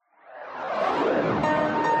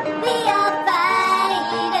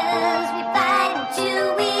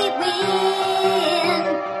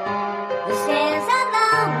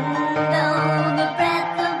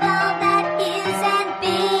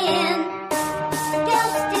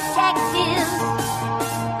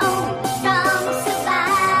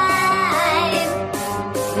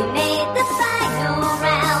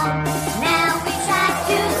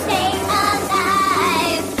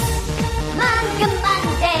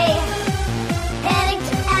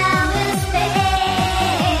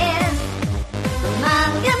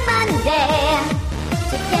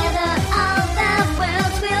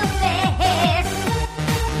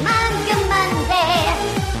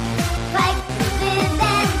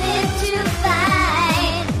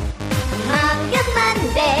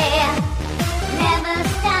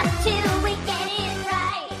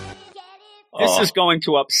This is going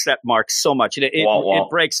to upset Mark so much. It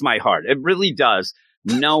breaks my heart. It really does,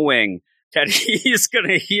 knowing that he's going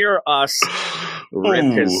to hear us rip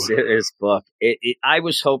his book. I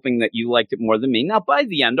was hoping that you liked it more than me. Now, by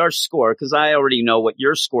the end, our score, because I already know what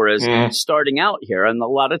your score is starting out here, and a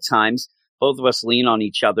lot of times both of us lean on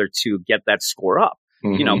each other to get that score up.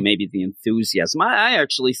 You know, maybe the enthusiasm. I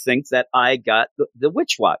actually think that I got the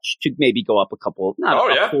Witch Watch to maybe go up a couple, not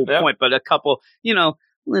a full point, but a couple, you know,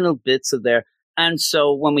 little bits of there. And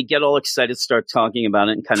so when we get all excited, start talking about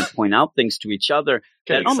it and kind of point out things to each other,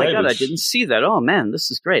 that, oh my God, I didn't see that. Oh man, this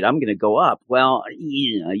is great. I'm going to go up. Well,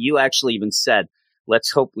 you know, you actually even said,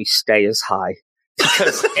 let's hope we stay as high,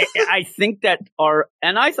 because I think that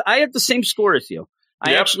I had the same score as you.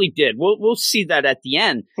 I actually did. We'll see that at the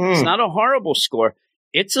end. It's not a horrible score.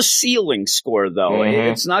 It's a ceiling score, though.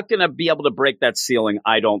 It's not going to be able to break that ceiling,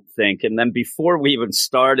 I don't think. And then before we even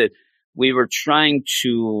started, we were trying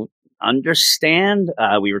to understand.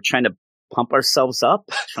 We were trying to pump ourselves up,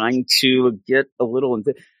 trying to get a little.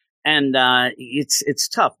 And it's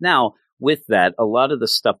tough. Now, with that, a lot of the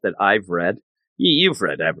stuff that I've read, you've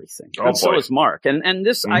read everything. And so has Mark. And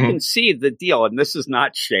this, I can see the deal, and this is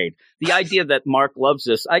not shade. The idea that Mark loves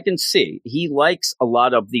this, I can see. He likes a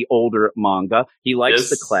lot of the older manga. He likes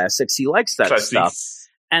the classics. He likes that stuff.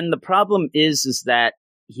 And the problem is that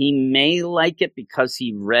he may like it because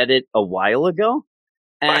he read it a while ago.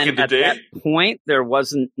 And at that point, there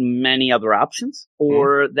wasn't many other options,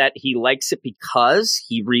 or that he likes it because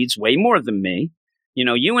he reads way more than me. You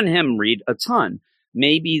know, you and him read a ton.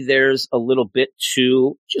 Maybe there's a little bit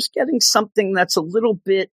to just getting something that's a little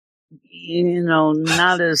bit, you know,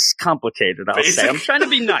 not as complicated, I'll say. I'm trying to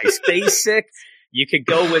be nice. Basic. You could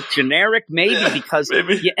go with generic, maybe, because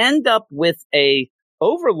you end up with a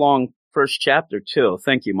overlong first chapter, too.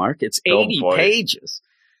 Thank you, Mark. It's 80 pages.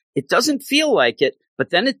 It doesn't feel like it, but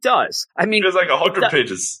then it does. I mean, it's like 100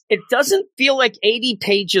 pages. It doesn't feel like 80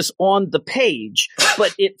 pages on the page,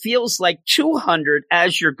 but it feels like 200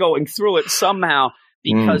 as you're going through it somehow,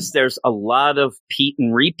 because there's a lot of Pete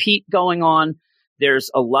and repeat going on. There's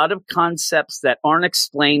a lot of concepts that aren't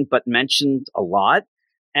explained but mentioned a lot.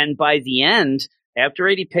 And by the end, after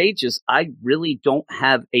 80 pages, I really don't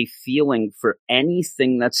have a feeling for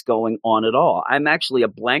anything that's going on at all. I'm actually a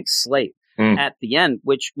blank slate at the end,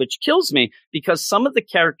 which kills me, because some of the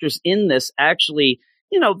characters in this actually,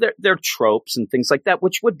 you know, they're tropes and things like that,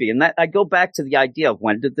 which would be. And that I go back to the idea of,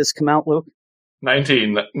 when did this come out, Luke?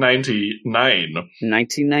 1999.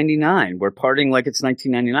 1999. We're partying like it's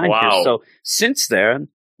 1999 here. So since then,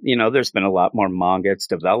 you know, there's been a lot more manga. It's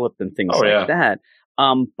developed and things like that.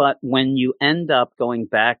 But when you end up going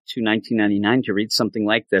back to 1999 to read something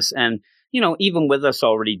like this, and, you know, even with us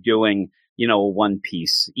already doing, you know, One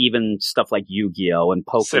Piece, even stuff like Yu-Gi-Oh! And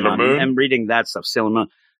Pokemon, and reading that stuff, Sailor Moon,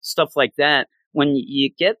 stuff like that, when you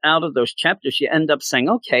get out of those chapters, you end up saying,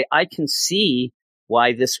 okay, I can see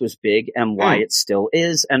why this was big and why it still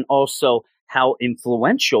is, and also how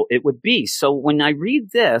influential it would be. So when I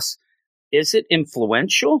read this, is it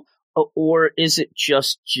influential or is it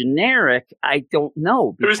just generic? I don't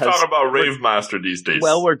know. Who's talking about Rave Master these days?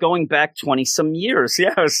 Well, we're going back 20-some years.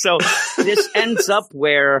 Yeah. So this ends up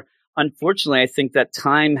where, unfortunately, I think that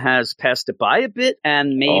time has passed it by a bit,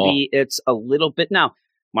 and maybe it's a little bit. Now,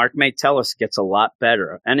 Mark may tell us it gets a lot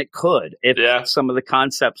better, and it could if some of the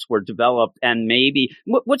concepts were developed. And maybe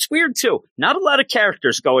what's weird too, not a lot of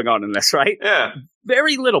characters going on in this, right? Yeah,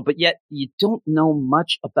 very little, but yet you don't know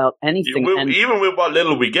much about anything. Even with what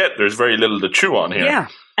little we get, there's very little to chew on here. Yeah,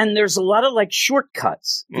 and there's a lot of like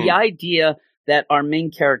shortcuts. The idea that our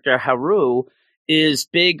main character Haru is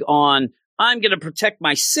big on, I'm going to protect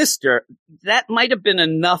my sister. That might have been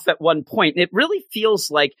enough at one point. It really feels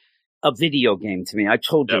like a video game to me. I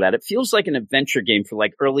told you that. It feels like an adventure game for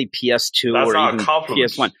like early PS2 or even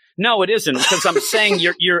PS1. No, it isn't, because I'm saying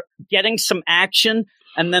you're getting some action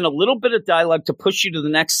and then a little bit of dialogue to push you to the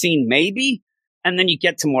next scene, maybe. And then you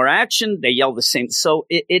get to more action. They yell the same. So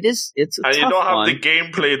it's a tough one. And you don't have the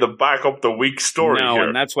gameplay to back up the weak story here.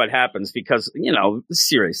 And that's what happens because, you know,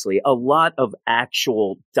 seriously, a lot of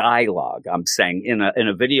actual dialogue, I'm saying, in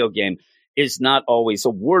a video game is not always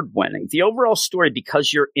award-winning. The overall story,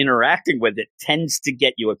 because you're interacting with it, tends to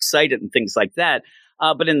get you excited and things like that.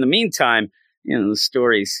 But in the meantime, you know, the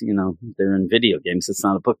stories, you know, they're in video games. It's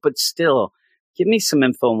not a book. But still, give me some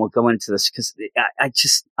info and we'll go into this, because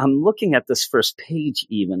I'm looking at this first page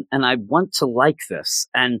even, and I want to like this.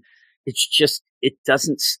 And it's just, it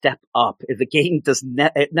doesn't step up. The game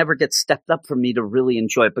it never gets stepped up for me to really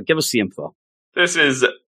enjoy it. But give us the info. This is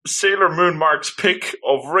Sailor Moon Mark's pick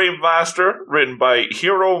of Rave Master, written by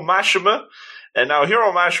Hiro Mashima, And now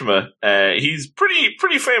Hiro Mashima, he's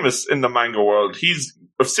pretty famous in the manga world. He's,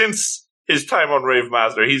 since his time on Rave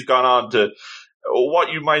Master, he's gone on to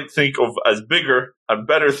what you might think of as bigger and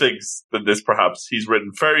better things than this, perhaps. He's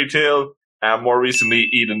written Fairy Tail, and more recently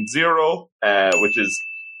Eden Zero, which is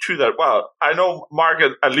true that, well, I know Mark,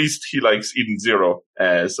 at least he likes Eden Zero,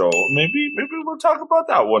 so maybe we'll talk about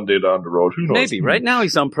that one day down the road. Who knows? Maybe. Right now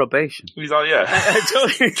he's on probation. He's on, yeah. I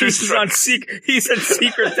told you, he's on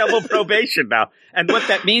secret double probation now. And what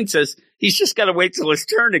that means is he's just got to wait till his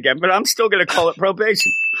turn again, but I'm still going to call it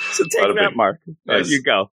probation. So take that, Mark. There you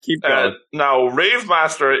go. Keep going. Now, Rave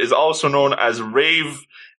Master is also known as Rave,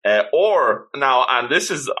 and this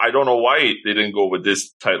is, I don't know why they didn't go with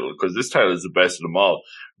this title, because this title is the best of them all.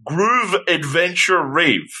 Groove Adventure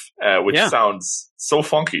Rave, which sounds so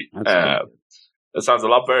funky. It sounds a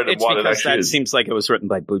lot better than what it actually is. It seems like it was written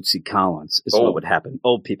by Bootsy Collins, is what would happen.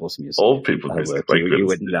 Old people's music. Old people's music. You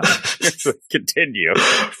wouldn't know. Continue.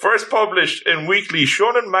 First published in Weekly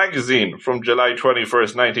Shonen Magazine from July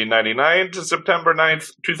 21st, 1999 to September 9th,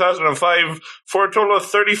 2005 for a total of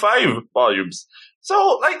 35 volumes.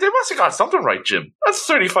 So, they must have got something right, Jim. That's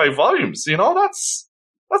 35 volumes,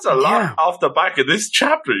 that's a lot off the back of this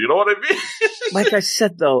chapter, you know what I mean? Like I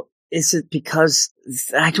said, though, is it because,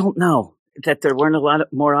 I don't know, that there weren't a lot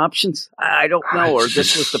more options? I don't know, or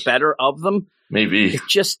this was the better of them? Maybe. It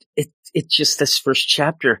just, this first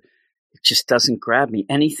chapter, it just doesn't grab me.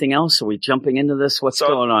 Anything else? Are we jumping into this? What's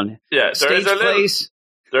going on? Yeah, Stage plays?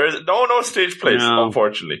 There is no stage plays,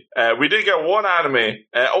 unfortunately. We did get one anime.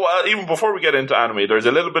 Even before we get into anime, there's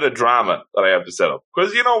a little bit of drama that I have to set up.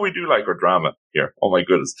 Because, we do like our drama here. Oh my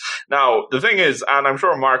goodness. Now, the thing is, and I'm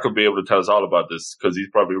sure Mark will be able to tell us all about this, because he's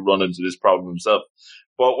probably run into this problem himself.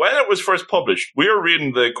 But when it was first published, we were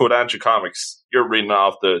reading the Kodansha comics. You're reading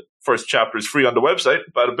off the first chapters free on the website,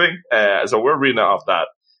 bada bing. So we're reading it off that.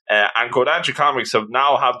 And Kodansha comics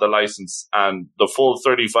now have the license, and the full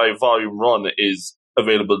 35 volume run is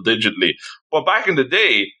available digitally. But back in the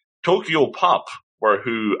day, Tokyo Pop were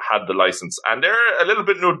who had the license, and they're a little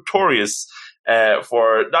bit notorious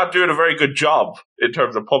for not doing a very good job in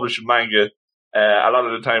terms of publishing manga. A lot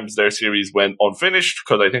of the times their series went unfinished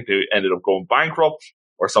because I think they ended up going bankrupt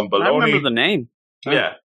or some baloney. I remember the name. Oh.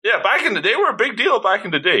 Yeah, back in the day, they were a big deal back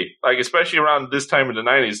in the day. Especially around this time in the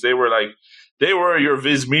 90s, they were your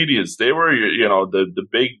Viz Medias. They were your,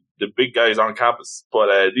 the big guys on campus.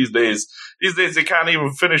 But these days they can't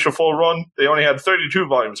even finish a full run. They only had 32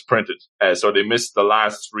 volumes printed, so they missed the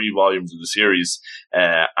last 3 volumes of the series.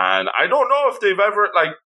 And I don't know if they've ever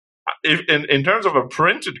in terms of a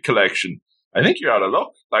printed collection, I think you're out of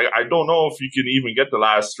luck. I don't know if you can even get the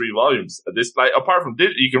last 3 volumes. Apart from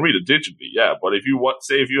you can read it digitally, yeah. But if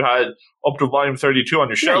you had up to volume 32 on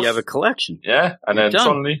your shelf, you have a collection. Yeah, and then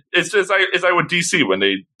suddenly it's like with DC when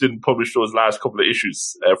they didn't publish those last couple of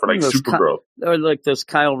issues for Supergirl or like those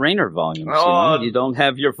Kyle Rayner volumes. You don't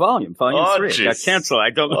have your volume 3. It got canceled. I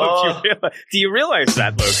don't know if you realize. Do you realize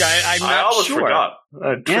that, Luke? I'm not I almost sure. Forgot.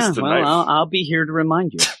 I'll be here to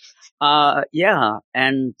remind you.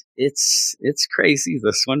 And it's crazy,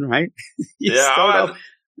 this one, right?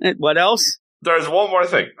 What else? There's one more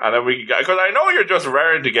thing, and then because I know you're just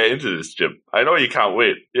raring to get into this, Jim. I know you can't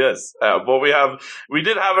wait. Yes. But we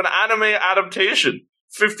did have an anime adaptation,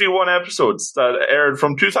 51 episodes that aired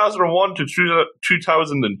from 2001 to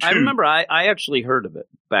 2002. I remember I actually heard of it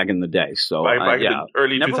back in the day. So back in the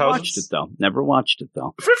early 2000s. Never watched it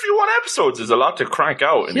though. 51 episodes is a lot to crank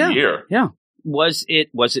out in a year. Yeah. Was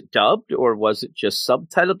it dubbed or was it just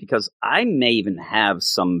subtitled? Because I may even have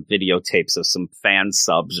some videotapes of some fan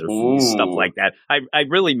subs or stuff like that. I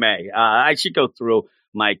really may. I should go through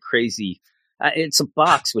my crazy. It's a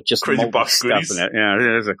box with just crazy box stuff goodies in it. Yeah,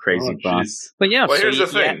 it is a crazy box. But yeah. Well, here's the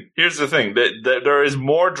thing. Yeah. Here's the thing. There is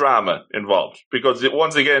more drama involved because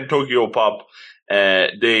once again, Tokyo Pop.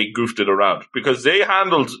 They goofed it around because they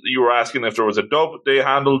handled. You were asking if there was a dub. They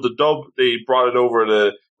handled the dub. They brought it over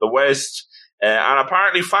to the West. And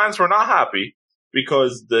apparently fans were not happy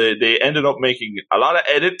because they ended up making a lot of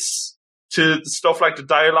edits to stuff like the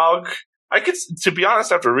dialogue. To be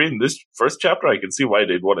honest, after reading this first chapter, I can see why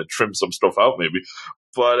they'd want to trim some stuff out maybe.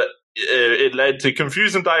 But it led to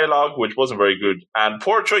confusing dialogue, which wasn't very good. And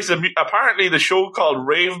poor choice of apparently the show called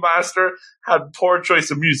Rave Master had poor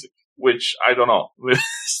choice of music, which I don't know.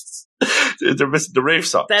 They're missing the rave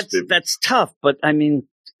songs. That's tough, but I mean,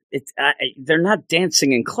 they're not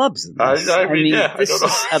dancing in clubs. This is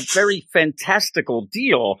a very fantastical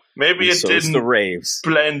deal. Maybe it didn't the raves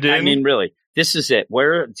blend in. I mean, really, this is it.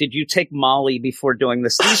 Where did you take Molly before doing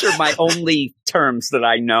this? These are my only terms that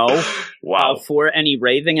I know for any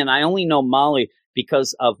raving, and I only know Molly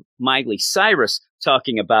because of Miley Cyrus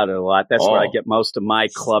talking about it a lot. That's where I get most of my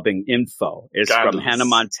clubbing info is from Hannah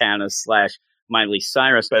Montana / Miley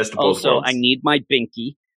Cyrus. Also, I need my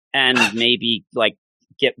binky and maybe like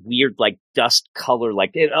get weird like dust color.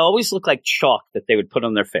 Like it always looked like chalk that they would put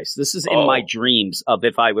on their face. This is in my dreams of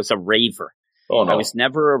if I was a raver. Oh, no. I was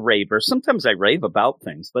never a raver. Sometimes I rave about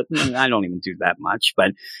things, but I don't even do that much.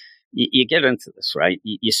 But you get into this, right?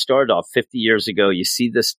 You start off 50 years ago. You see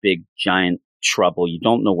this big, giant trouble. You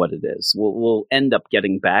don't know what it is. We'll end up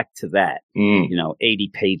getting back to that,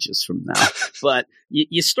 80 pages from now. But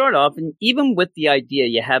you start off, and even with the idea,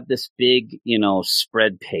 you have this big,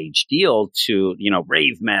 spread page deal to,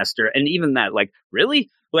 Rave Master. And even that, like, really?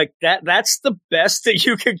 Like that's the best that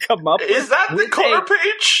you can come up with? Is that the color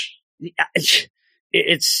page?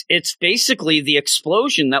 It's basically the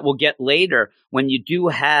explosion that we'll get later when you do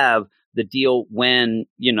have the deal when,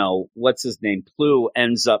 what's his name? Plu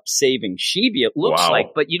ends up saving Shibi, it looks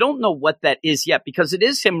like, but you don't know what that is yet because it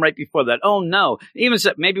is him right before that. Oh, no. Even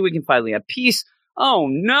said, maybe we can finally have peace. Oh,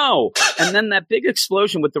 no. And then that big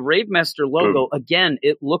explosion with the Rave Master logo. Again,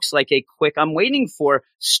 it looks like a quick, I'm waiting for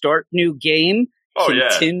start new game.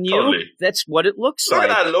 Continue. Yeah, totally. That's what it looks like. Look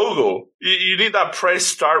at that logo. You need that press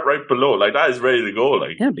start right below. Like that is ready to go.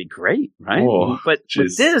 Like, yeah, it'd be great, right? But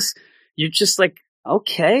with this, you're just like,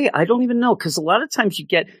 okay, I don't even know. Because a lot of times you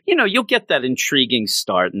get, you'll get that intriguing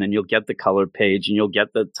start and then you'll get the color page and you'll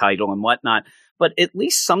get the title and whatnot. But at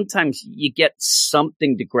least sometimes you get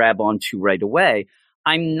something to grab onto right away.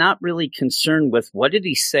 I'm not really concerned with what did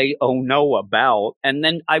he say, oh no, about. And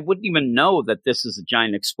then I wouldn't even know that this is a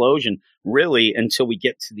giant explosion really until we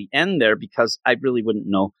get to the end there because I really wouldn't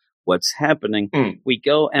know what's happening. We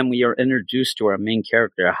go and we are introduced to our main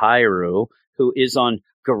character, Hayaru, who is on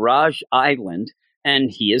Garage Island.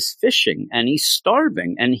 And he is fishing and he's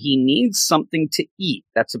starving and he needs something to eat.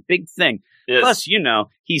 That's a big thing. Yes. Plus,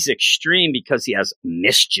 he's extreme because he has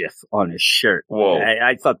mischief on his shirt. Whoa.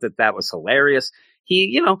 I thought that was hilarious.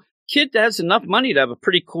 He, kid has enough money to have a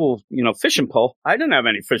pretty cool, fishing pole. I didn't have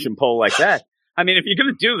any fishing pole like that. I mean, if you're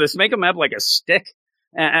going to do this, make him have like a stick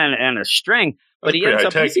and a string. But he ends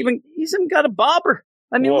up, he's even got a bobber.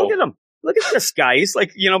 I mean, Look at him. Look at this guy. He's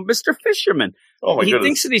like, Mr. Fisherman. Oh my goodness.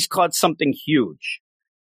 Thinks that he's caught something huge.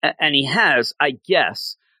 And he has, I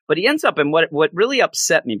guess. But he ends up in what really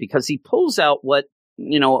upset me because he pulls out what,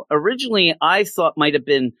 originally I thought might have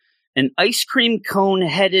been an ice cream cone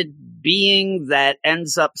headed being that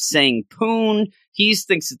ends up saying poon. He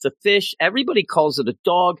thinks it's a fish. Everybody calls it a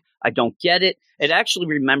dog. I don't get it. It actually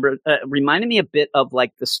reminded me a bit of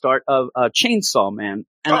like the start of Chainsaw Man.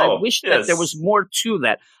 And I wish that there was more to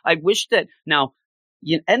that. I wish that now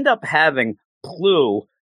you end up having Plu,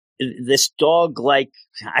 this dog like,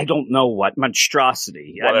 I don't know what,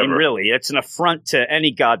 monstrosity. Whatever. I mean, really, it's an affront to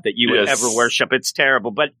any god that you would ever worship. It's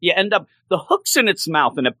terrible. But you end up, the hook's in its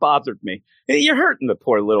mouth and it bothered me. You're hurting the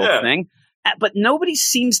poor little thing. But nobody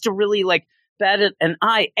seems to really like bat an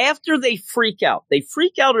eye after they freak out. They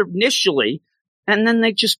freak out initially and then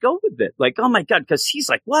they just go with it. Like, oh my God, because he's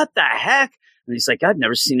like, what the heck? And he's like, I've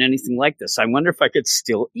never seen anything like this. I wonder if I could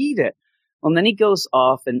still eat it. And then he goes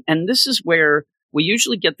off and this is where we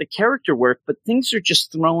usually get the character work, but things are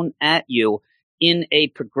just thrown at you in a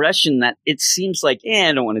progression that it seems like,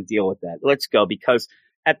 I don't want to deal with that. Let's go. Because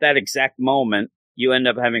at that exact moment, you end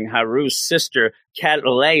up having Haru's sister,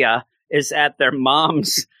 Catalea, is at their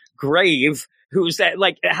mom's grave. Who's that?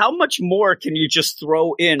 Like, how much more can you just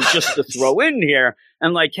throw in just to throw in here?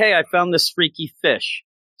 And like, hey, I found this freaky fish,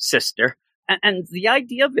 sister. And the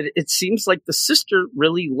idea of it, it seems like the sister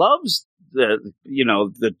really loves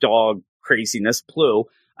the dog craziness, Plu.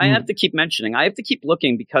 I have to keep mentioning. I have to keep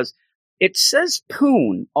looking because it says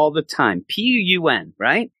Poon all the time. P-U-N,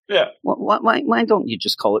 right? Yeah. Why don't you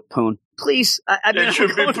just call it Poon? Please. I mean, it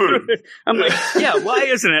should be Poon. I'm like, why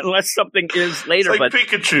isn't it? Unless something is later. It's like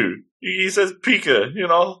Pikachu. He says Pika,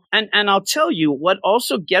 And I'll tell you what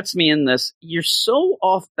also gets me in this. You're so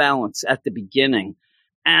off balance at the beginning.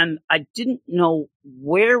 And I didn't know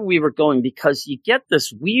where we were going because you get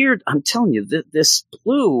this weird, I'm telling you, this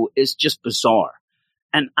Plu is just bizarre.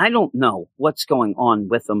 And I don't know what's going on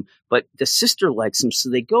with him, but the sister likes him.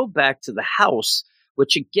 So they go back to the house,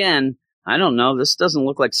 which again, I don't know. This doesn't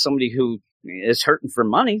look like somebody who is hurting for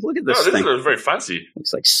money. Look at this thing. Looks very fancy.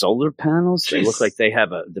 Looks like solar panels. Jeez. They look like they have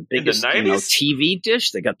the biggest TV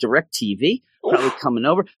dish. They got Direct TV probably coming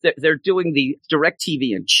over. They're doing the Direct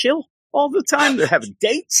TV and chill all the time. They're having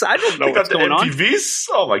dates. I don't know what's going on. MTVs?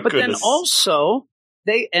 Oh my goodness. But then also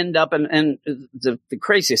they end up and the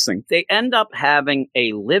craziest thing, they end up having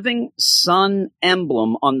a living sun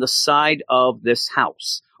emblem on the side of this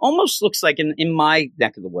house, almost looks like in my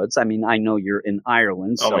neck of the woods. I mean, I know you're in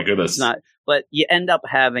Ireland. So oh my goodness. It's not, but you end up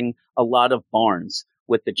having a lot of barns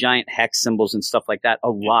with the giant hex symbols and stuff like that a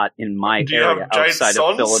lot in my area outside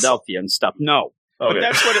of Philadelphia and stuff. No, okay. But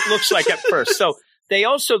that's what it looks like at first. So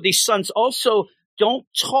these sons also don't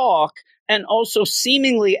talk and also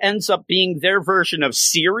seemingly ends up being their version of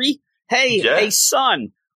Siri. Hey,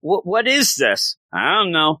 son, what is this? I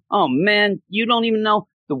don't know. Oh, man, you don't even know.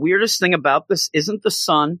 The weirdest thing about this isn't the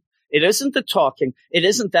sun. It isn't the talking. It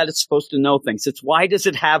isn't that it's supposed to know things. It's why does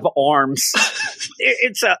it have arms?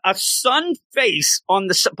 It's a sun face on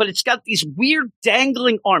the sun, but it's got these weird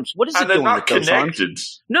dangling arms. What is it doing with those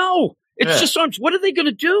arms? No, it's just arms. What are they going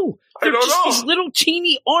to do? They're just these little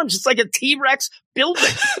teeny arms. It's like a T-Rex building.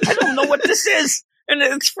 I don't know what this is. And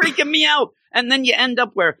it's freaking me out. And then you end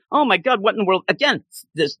up where, oh my God, what in the world? Again,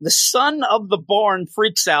 the son of the barn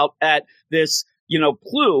freaks out at this,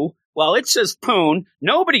 Plu. Well, it says Poon.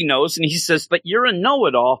 Nobody knows. And he says, but you're a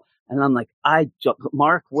know-it-all. And I'm like,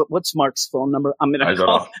 Mark, what's Mark's phone number? I'm going to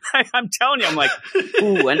call. I'm telling you, I'm like,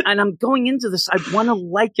 ooh. And I'm going into this. I want to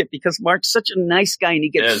like it because Mark's such a nice guy and he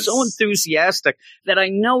gets so enthusiastic that I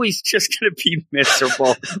know he's just going to be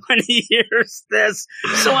miserable when he hears this.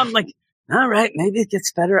 So I'm like, all right, maybe it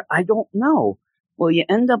gets better. I don't know. Well, you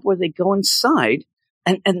end up where they go inside.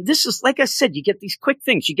 And this is, like I said, you get these quick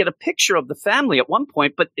things. You get a picture of the family at one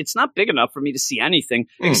point, but it's not big enough for me to see anything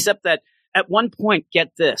except that at one point,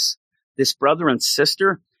 get this brother and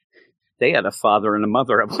sister, they had a father and a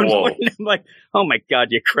mother at one point. I'm like, oh my God,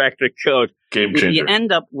 you cracked the code. Game changer. You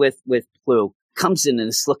end up with Plu, comes in and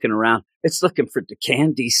it's looking around. It's looking for the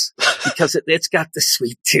candies because it's got the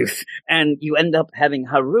sweet tooth. And you end up having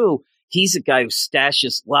Haru. He's a guy who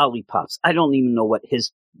stashes lollipops. I don't even know what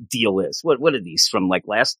his deal is. What are these from like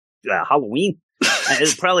last Halloween?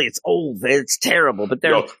 It's old. It's terrible. But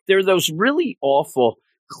they're those really awful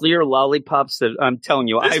clear lollipops that I'm telling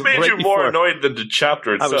you. This made you more annoyed than the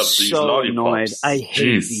chapter itself. I was these so lollipops. Annoyed. I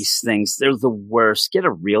hate these things. They're the worst. Get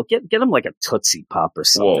them like a Tootsie Pop or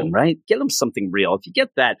something, right? Get them something real. If you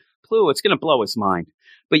get that, Plu, it's going to blow his mind.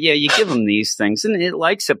 But yeah, you give him these things and it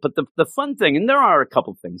likes it. But the fun thing, and there are a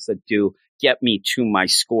couple things that do get me to my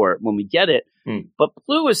score when we get it. But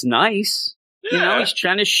Plu is nice. Yeah. He's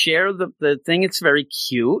trying to share the thing. It's very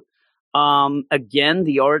cute. Again,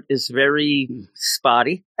 the art is very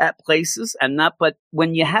spotty at places but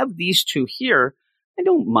when you have these two here, I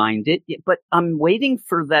don't mind it, but I'm waiting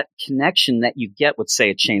for that connection that you get with,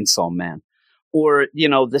 say, a Chainsaw Man or,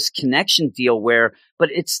 this connection deal but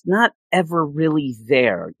it's not ever really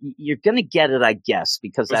there. You're going to get it, I guess,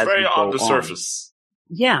 because it's very on the surface.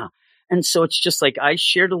 Yeah. And so it's just like, I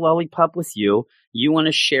shared a lollipop with you. You want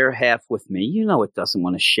to share half with me. It doesn't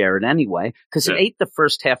want to share it anyway because it ate the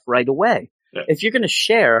first half right away. Yeah. If you're going to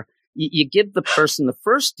share, you give the person the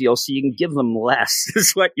first deal so you can give them less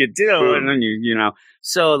is what you do. And then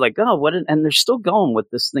so like, and they're still going with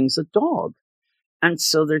this thing's a dog. And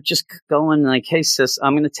so they're just going like, hey, sis,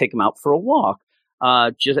 I'm going to take him out for a walk.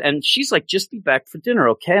 And she's like, just be back for dinner.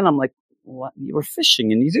 Okay. And I'm like, what? You were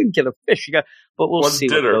fishing and you didn't get a fish. But we'll see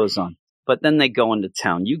what goes on. But then they go into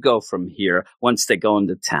town. You go from here once they go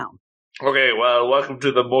into town. Okay, well, welcome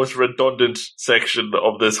to the most redundant section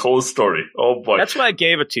of this whole story. Oh, boy. That's why I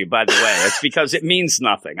gave it to you, by the way. It's because it means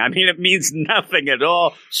nothing. I mean, it means nothing at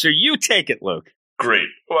all. So you take it, Luke. Great.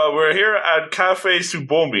 Well, we're here at Cafe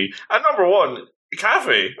Tsubomi. And number one,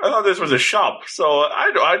 cafe. I thought this was a shop, so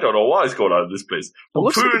I don't know what is going on in this place. It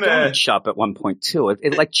looks like a donut shop at one point too.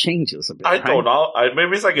 It like changes a bit. I don't know.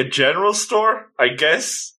 Maybe it's like a general store. I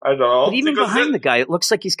guess. I don't know. But even behind the guy, it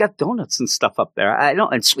looks like he's got donuts and stuff up there.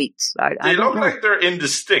 And sweets. They look like they're in the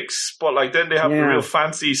sticks, but like then they have the real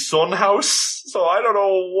fancy sun house. So I don't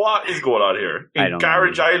know what is going on here in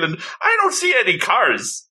Garage Island. I don't see any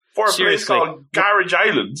cars. For a place called Garage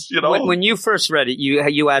Island, When you first read it,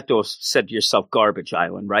 you had to have said to yourself, Garbage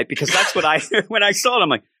Island, right? Because that's what when I saw it, I'm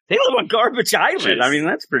like, they live on Garbage Island. Jeez. I mean,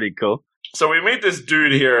 that's pretty cool. So we meet this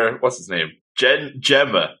dude here, what's his name?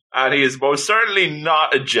 Gemma. And he is most certainly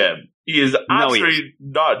not a gem. He is absolutely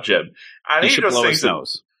not a gem. And he just thinks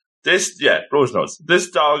nose. Blow his nose. This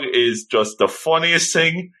dog is just the funniest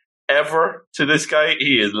thing ever to this guy.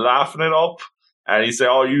 He is laughing it up. And he said,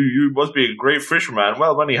 "Oh, you must be a great fisherman."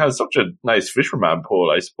 Well, when he has such a nice fisherman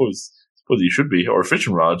pole, I suppose he should be, or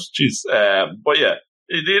fishing rods. Jeez, but yeah,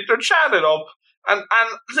 they're chatting it up, and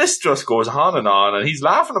this just goes on, and he's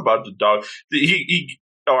laughing about the dog.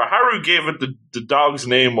 Haru gave it the dog's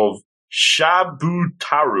name of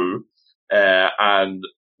Shabutaru, and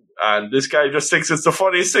this guy just thinks it's the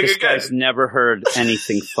funniest thing again. This guy's never heard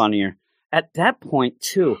anything funnier. At that point,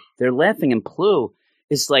 too, they're laughing, and Plu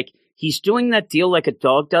is like. he's doing that deal like a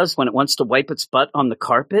dog does when it wants to wipe its butt on the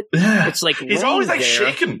carpet. Yeah. It's like he's always like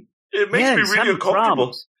shaking. It makes me really uncomfortable.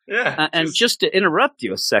 Problems. Yeah. And just to interrupt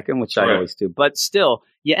you a second, which I always do, but still,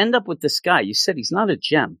 you end up with this guy. You said he's not a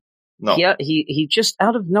gem. No. He just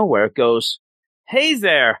out of nowhere goes, "Hey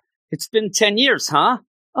there, it's been 10 years, huh?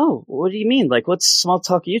 Oh, what do you mean? Like, what small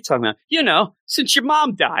talk are you talking about? You know, since your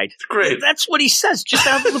mom died." It's great. That's what he says, just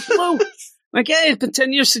out of the blue. Like, hey, it's been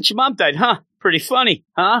 10 years since your mom died, huh? Pretty funny,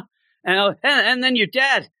 huh? And then your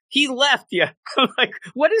dad, he left you. I'm like,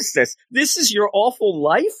 what is this? This is your awful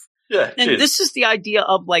life? Yeah. And this is the idea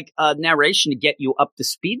of like narration to get you up to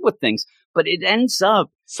speed with things, but it ends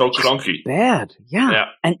up so clunky. Bad. Yeah.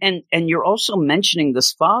 And you're also mentioning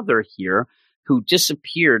this father here who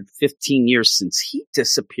disappeared 15 years since he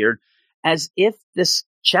disappeared, as if this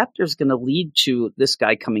chapter is going to lead to this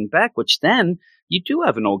guy coming back, which then you do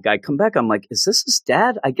have an old guy come back. I'm like, is this his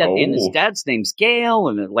dad? I got in his dad's name's Gale,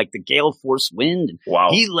 and like the Gale Force Wind.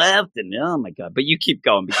 And he left, and oh my God. But you keep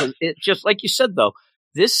going because it just, like you said, though,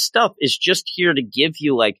 this stuff is just here to give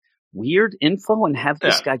you like weird info and have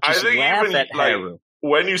this guy just laugh at Haru.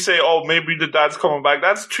 When you say, oh, maybe the dad's coming back,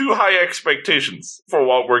 that's too high expectations for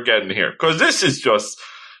what we're getting here. Because this is just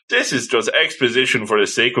exposition for the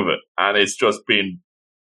sake of it. And it's just being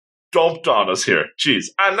dumped on us here. Jeez.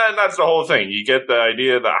 And then that's the whole thing. You get the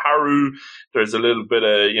idea that Haru, there's a little bit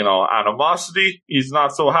of, animosity. He's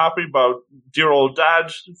not so happy about dear old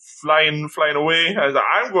dad flying away.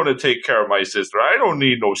 I'm going to take care of my sister. I don't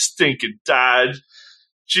need no stinking dad.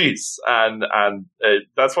 Jeez. And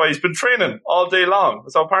that's why he's been training all day long.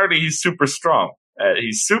 So apparently he's super strong.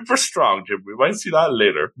 He's super strong, Jim. We might see that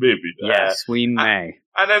later, maybe. Yes, we may.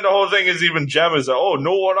 And then the whole thing is even Jem is like, oh,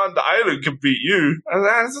 no one on the island can beat you. And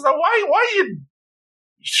then it's like, why you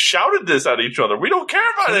shouted this at each other? We don't care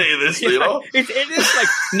about any of this, you know? It is like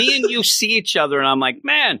me and you see each other and I'm like,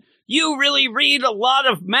 man, you really read a lot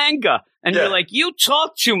of manga. And you're like, you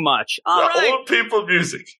talk too much. All right. Old people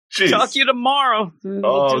music. Jeez. Talk to you tomorrow.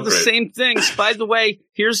 We'll do the same things. By the way,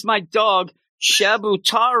 here's my dog,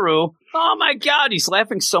 Shabutaru. Oh my God, he's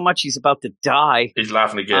laughing so much he's about to die. He's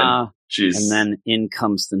laughing again. Jeez. And then in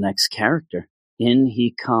comes the next character. In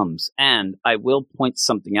he comes. And I will point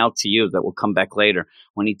something out to you that will come back later.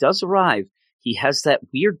 When he does arrive, he has that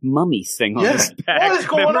weird mummy thing on his back. What is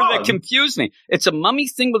going on? That confused me. It's a mummy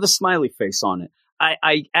thing with a smiley face on it.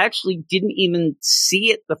 I actually didn't even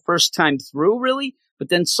see it the first time through, really, but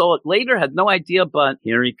then saw it later, had no idea, but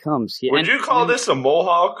here he comes. Would you call this a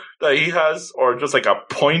mohawk that he has, or just like a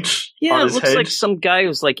point on his head? Yeah, it looks like some guy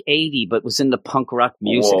who's like 80, but was into punk rock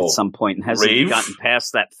music at some point and hasn't gotten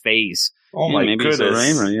past that phase. Oh my maybe goodness.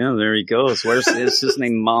 He's a raver. Yeah, there he goes. Is his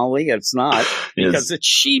name Molly? It's not, because it's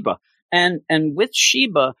Shiba. And with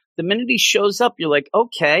Shiba, the minute he shows up, you're like,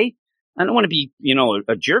 okay, I don't want to be,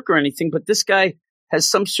 a jerk or anything, but this guy has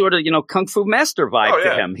some sort of, Kung Fu Master vibe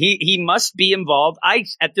to him. He must be involved. I,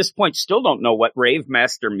 at this point, still don't know what Rave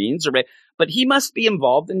Master means, but he must be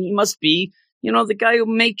involved, and he must be, the guy who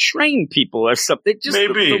may train people or something. Just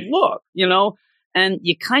the look, and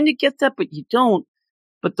you kind of get that, but you don't.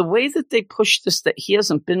 But the way that they push this, that he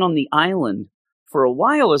hasn't been on the island for a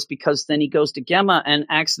while, is because then he goes to Gemma and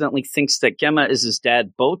accidentally thinks that Gemma is his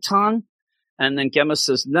dad, Botan. And then Gemma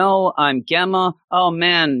says, no, I'm Gemma. Oh,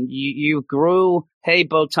 man, you grew. Hey,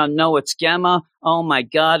 Botan, no, it's Gemma. Oh, my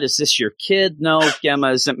God, is this your kid? No,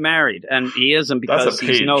 Gemma isn't married. And he isn't, because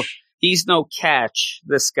he's no catch,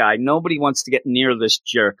 this guy. Nobody wants to get near this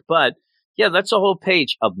jerk. But, yeah, that's a whole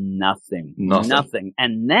page of nothing.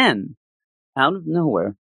 And then, out of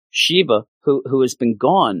nowhere, Shiba, who has been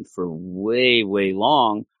gone for way, way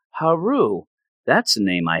long, Haru. That's a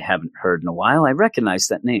name I haven't heard in a while. I recognize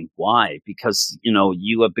that name. Why? Because,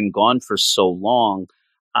 you have been gone for so long.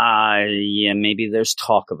 Maybe there's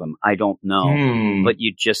talk of him. I don't know. But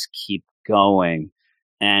you just keep going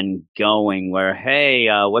and going where, hey,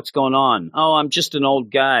 what's going on? Oh, I'm just an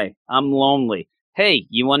old guy. I'm lonely. Hey,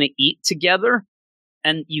 you want to eat together?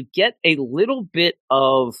 And you get a little bit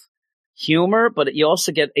of humor, but you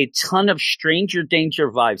also get a ton of Stranger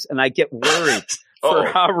Danger vibes. And I get worried. For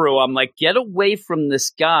Haru, I'm like, get away from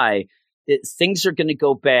this guy. Things are going to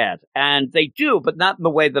go bad. And they do, but not in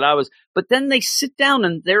the way that I was. But then they sit down,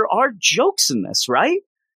 and there are jokes in this, right?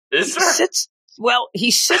 Is there?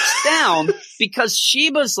 He sits down because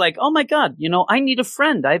Shiba's like, oh, my God, I need a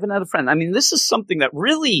friend. I haven't had a friend. I mean, this is something that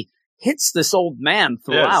really hits this old man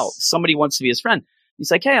throughout. Yes. Somebody wants to be his friend.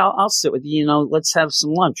 He's like, hey, I'll sit with you. Let's have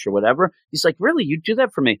some lunch or whatever. He's like, really? You do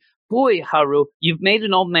that for me? Boy, Haru, you've made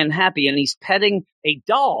an old man happy, and he's petting a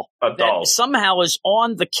doll. That somehow is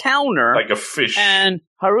on the counter. Like a fish. And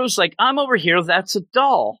Haru's like, I'm over here, that's a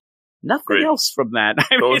doll. Nothing else from that.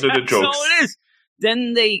 Those are the jokes. That's all it is.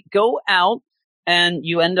 Then they go out, and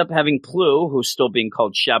you end up having Plu, who's still being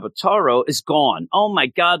called Shabataro, is gone. Oh my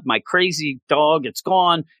God, my crazy dog, it's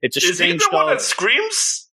gone. It's a strange dog. Is he the one that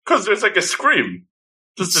screams? Because there's like a scream.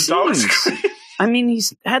 Does the dog scream? I mean,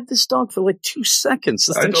 he's had this dog for like 2 seconds.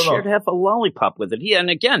 The thing shared half a lollipop with it. And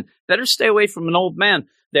again, better stay away from an old man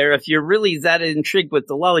there if you're really that intrigued with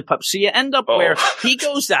the lollipop. So you end up where he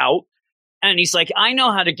goes out, and he's like, I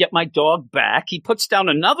know how to get my dog back. He puts down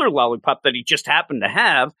another lollipop that he just happened to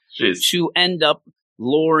have to end up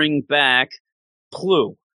luring back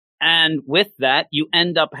Plu. And with that, you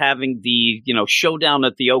end up having the, showdown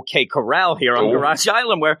at the OK Corral here on Garage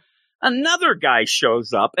Island, where another guy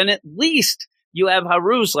shows up, and at least you have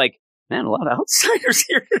Haru's like, man, a lot of outsiders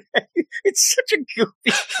here today. It's such a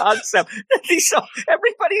goofy concept.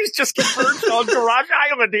 Everybody's just converged on Garage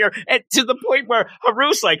Island here, and to the point where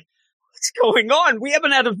Haru's like, what's going on? We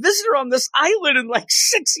haven't had a visitor on this island in like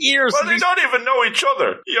 6 years. Well, they don't even know each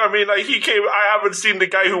other. He came, I haven't seen the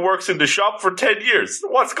guy who works in the shop for 10 years.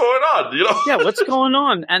 What's going on? Yeah, what's going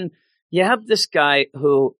on? And you have this guy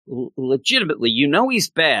who legitimately, he's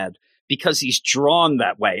bad because he's drawn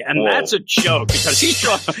that way. And that's a joke, because he's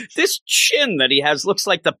drawn this chin that he has looks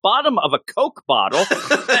like the bottom of a Coke bottle.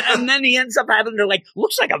 And then he ends up having to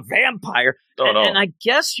looks like a vampire. And I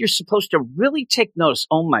guess you're supposed to really take notice.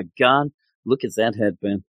 Oh my God, look at that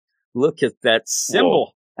headband. Look at that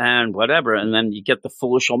symbol and whatever. And then you get the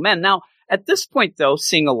foolish old man. Now, at this point though,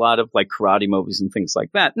 seeing a lot of karate movies and things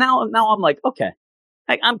like that. Now I'm like, okay,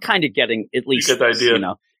 I'm kind of getting at least, you get the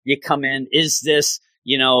idea. You come in, is this,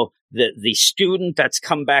 the student that's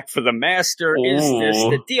come back for the master? Is this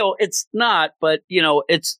the deal? It's not, but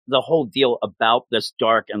it's the whole deal about this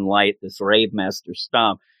dark and light, this rave master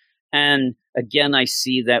stuff. And again, I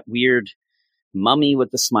see that weird mummy with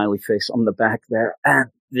the smiley face on the back there. And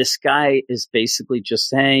this guy is basically just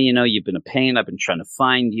saying, you've been a pain. I've been trying to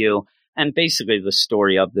find you. And basically the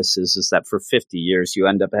story of this is that for 50 years, you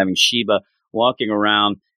end up having Shiba walking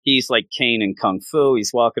around. He's like Kane in Kung Fu.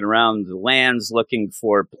 He's walking around the lands looking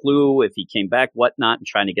for Plu if he came back, whatnot, and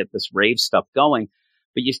trying to get this rave stuff going.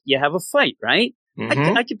 But you have a fight, right?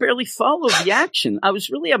 Mm-hmm. I could barely follow the action. I was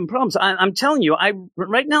really having problems. I'm telling you,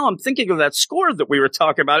 right now I'm thinking of that score that we were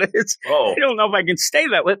talking about. I don't know if I can stay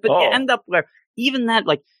that way, but you end up where even that,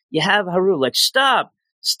 you have Haru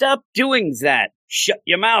stop doing that. Shut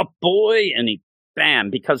your mouth, boy. And he bam,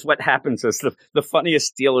 because what happens is the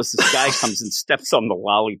funniest deal is this guy comes and steps on the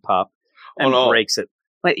lollipop and breaks it.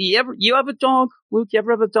 You have a dog, Luke? You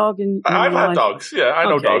ever have a dog? I've had dogs. Yeah, I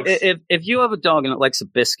know dogs. If you have a dog and it likes a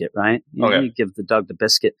biscuit, right? You give the dog the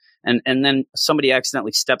biscuit, and then somebody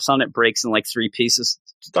accidentally steps on it, breaks in 3 pieces.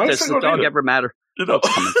 Does the dog ever matter? It's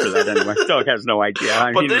coming for that anyway. Dog has no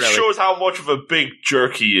idea. But this shows how much of a big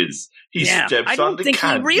jerk he is. He steps on the candy. I don't think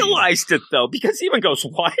he realized it, though, because he even goes,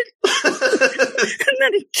 what? And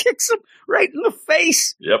then he kicks him right in the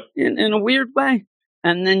face. Yep. In a weird way.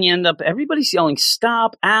 And then you end up, everybody's yelling,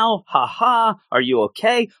 stop, ow, ha ha, are you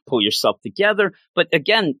okay? Pull yourself together. But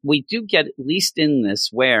again, we do get, at least in this,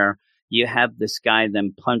 where you have this guy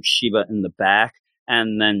then punch Shiba in the back.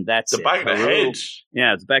 And then that's the back of the head.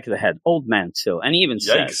 Yeah, it's the back of the head. Old man, too. And he even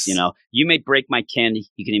says, you may break my candy,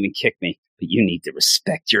 you can even kick me, but you need to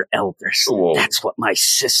respect your elders. Whoa. That's what my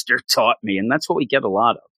sister taught me. And that's what we get a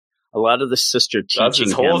lot of. A lot of the sister teaching that's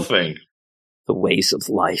his whole thing. The ways of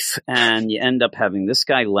life. And you end up having this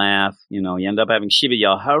guy laugh. You end up having Shiba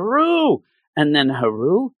yell, Haru! And then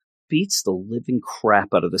Haru beats the living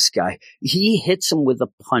crap out of this guy. He hits him with a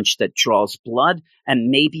punch that draws blood and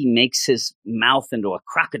maybe makes his mouth into a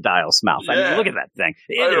crocodile's mouth. Yeah. I mean, look at that thing.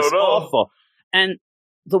 It is awful. And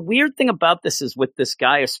the weird thing about this is with this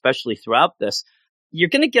guy, especially throughout this, you're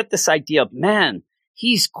going to get this idea of, man,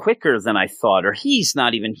 he's quicker than I thought, or he's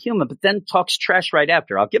not even human, but then talks trash right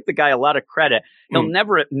after. I'll give the guy a lot of credit. He'll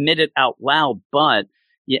never admit it out loud, but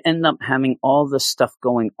you end up having all this stuff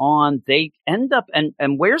going on. They end up, and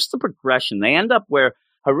where's the progression? They end up where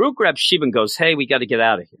Haru grabs Shiba and goes, hey, we got to get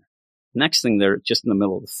out of here. Next thing, they're just in the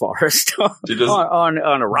middle of the forest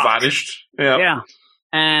on a rock. Vanished. Yeah.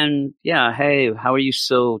 And hey, how are you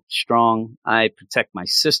so strong? I protect my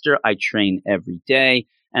sister. I train every day.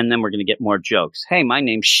 And then we're going to get more jokes. Hey, my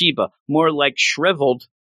name's Shiba. More like shriveled.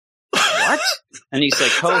 What? And he's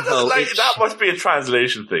like, ho ho. That must be a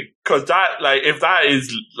translation thing. Because if that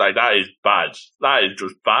is bad. That is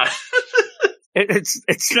just bad.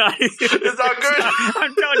 It's not. It's not good.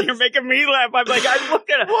 I'm telling you, you're making me laugh. I'm like, I'm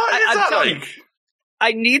looking at it. What is that like?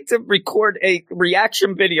 I need to record a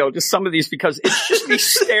reaction video to some of these because it's just me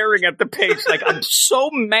staring at the page. Like, I'm so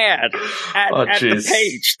mad at the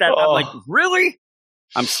page that I'm like, really?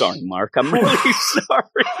 I'm sorry, Mark. I'm really sorry.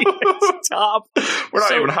 It's tough. We're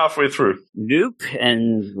not even halfway through. Nope.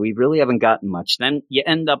 And we really haven't gotten much. Then you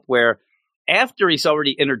end up where, after he's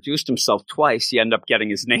already introduced himself twice, you end up getting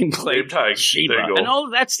his nameplate, Sheba.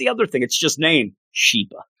 And that's the other thing. It's just name,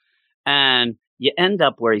 Sheba. And you end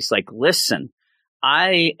up where he's like, listen,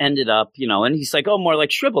 I ended up, and he's like, oh, more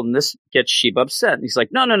like shriveled. And this gets Sheba upset. And he's like,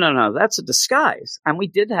 no, that's a disguise. And we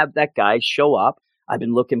did have that guy show up. I've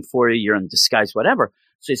been looking for you. You're in disguise, whatever.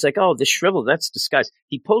 So he's like, oh, this shriveled, that's disguise.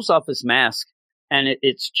 He pulls off his mask and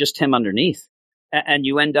it's just him underneath. And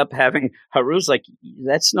you end up having Haru's like,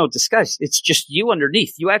 that's no disguise. It's just you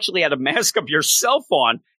underneath. You actually had a mask of yourself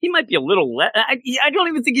on. He might be a little less. I don't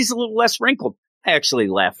even think he's a little less wrinkled. I actually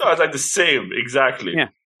laughed. No, it's like the same, exactly. Yeah,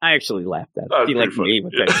 I actually laughed at it. Be like funny. Me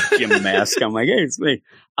with that gym mask. I'm like, hey, it's me.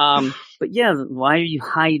 But yeah, why are you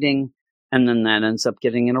hiding? And then that ends up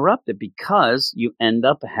getting interrupted because you end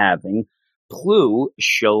up having Plue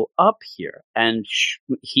show up here. And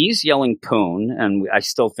he's yelling Poon, and I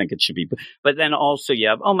still think it should be. But then also you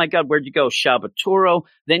have, oh my God, where'd you go, Shabatoro?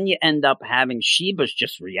 Then you end up having Sheba's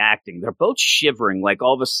just reacting. They're both shivering, like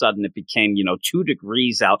all of a sudden it became, 2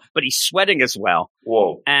 degrees out, but he's sweating as well.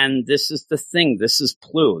 Whoa. And this is the thing. This is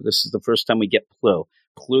Plue. This is the first time we get Plue.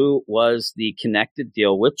 Plue was the connected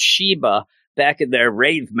deal with Sheba back in their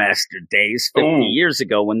Rave Master days 50 years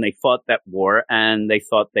ago when they fought that war and they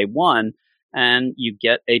thought they won. And you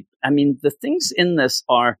get the things in this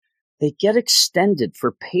they get extended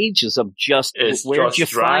for pages of where'd you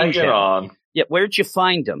find him? Yeah, where'd you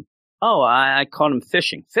find him? Oh, I caught him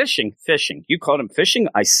fishing. Fishing. You caught him fishing?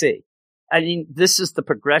 I see. I mean, this is the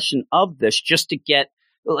progression of this just to get,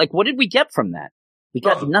 like, what did we get from that? We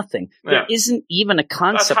got nothing. Yeah. There isn't even a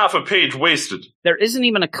concept. That's half a page wasted. There isn't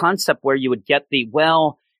even a concept where you would get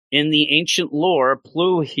in the ancient lore,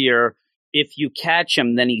 Plue here, if you catch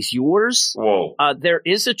him, then he's yours. Whoa. There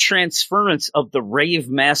is a transference of the Rave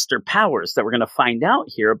Master powers that we're going to find out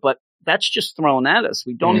here, but that's just thrown at us.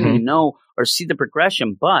 We don't even know or see the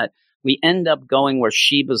progression, but we end up going where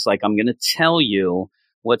Sheba's like, I'm going to tell you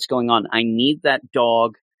what's going on. I need that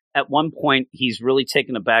dog. At one point, he's really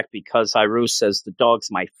taken aback because Haru says the dog's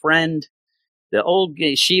my friend. The old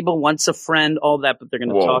Sheba wants a friend, all that, but they're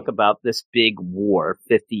going to talk about this big war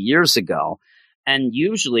 50 years ago. And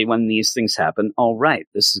usually when these things happen, all right,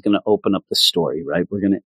 this is going to open up the story, right? We're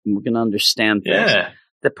going to understand things. Yeah.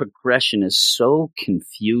 The progression is so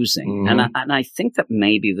confusing. And I think that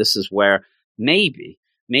maybe this is where maybe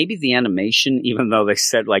the animation, even though they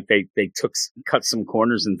said like they cut some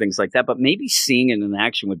corners and things like that, but maybe seeing it in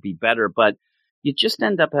action would be better. But you just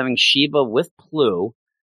end up having Sheba with Plue,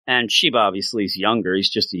 and Sheba obviously is younger. He's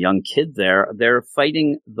just a young kid there. They're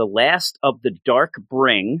fighting the last of the Dark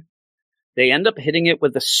Bring. They end up hitting it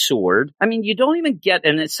with a sword. I mean, you don't even get,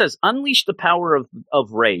 and it says unleash the power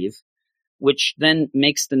of Rave, which then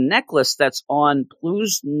makes the necklace that's on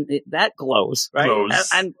Plue's, that glows, right? Glows.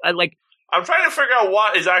 And I like, I'm trying to figure out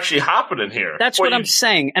what is actually happening here. That's what I'm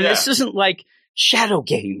saying. And this isn't like Shadow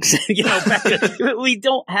Games.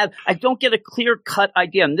 I don't get a clear cut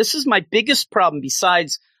idea. And this is my biggest problem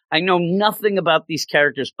besides I know nothing about these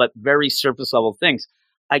characters, but very surface level things.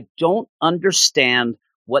 I don't understand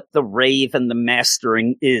what the Rave and the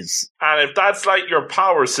Mastering is. And if that's like your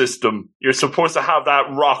power system, you're supposed to have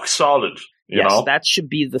that rock solid. You know? That should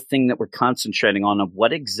be the thing that we're concentrating on, of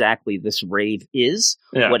what exactly this Rave is,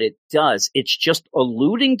 what it does. It's just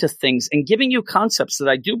alluding to things and giving you concepts that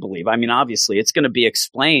I do believe. I mean, obviously, it's going to be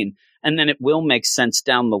explained, and then it will make sense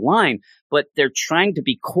down the line. But they're trying to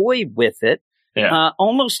be coy with it,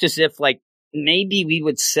 almost as if, like, maybe we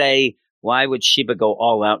would say, why would Sheba go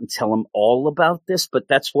all out and tell him all about this? But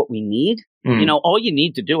that's what we need. All you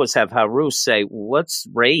need to do is have Haru say, what's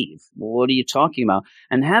Rave? What are you talking about?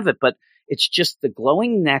 And have it. But it's just the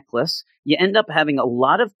glowing necklace. You end up having a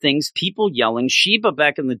lot of things, people yelling. Sheba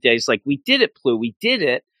back in the days, like, we did it, Plue, we did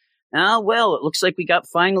it. Well, it looks like we got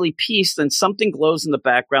finally peace. Then something glows in the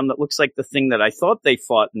background that looks like the thing that I thought they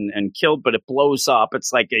fought and killed, but it blows up.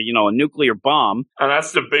 It's like a nuclear bomb. And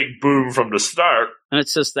that's the big boom from the start. And it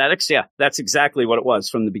says that's exactly what it was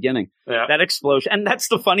from the beginning. Yeah. That explosion. And that's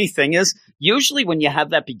the funny thing is, usually when you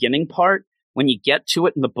have that beginning part, when you get to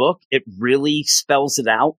it in the book, it really spells it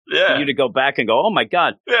out for you to go back and go, oh my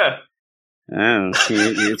God. Yeah.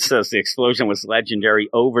 It says the explosion was legendary.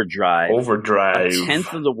 Overdrive. A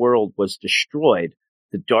tenth of the world was destroyed.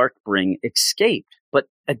 The Darkbring escaped. But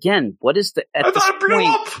again, what is the... I thought it blew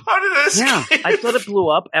up. How did it escape? Yeah, I thought it blew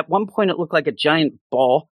up. At one point, it looked like a giant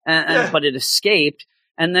ball, but it escaped.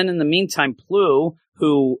 And then in the meantime, Plue,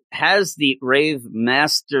 who has the Rave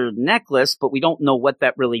Master necklace, but we don't know what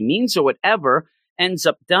that really means or whatever, ends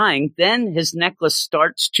up dying. Then his necklace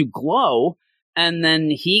starts to glow, and then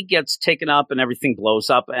he gets taken up and everything blows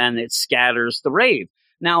up and it scatters the rave.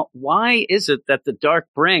 Now, why is it that the Dark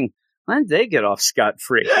Bring, when did they get off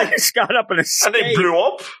scot-free? Yeah. They just got up and escaped. And they blew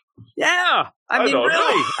up? Yeah. I mean,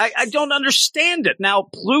 really, I don't understand it. Now,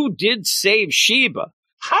 Plu did save Sheba.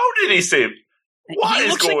 How did he save? What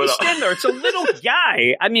is going on? He's standing there. It's a little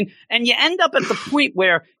guy. I mean, and you end up at the point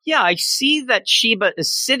where, yeah, I see that Sheba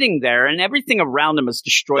is sitting there and everything around him is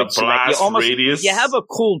destroyed. The blast so that radius. You have a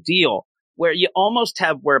cool deal where you almost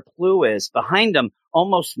have where Plu is behind him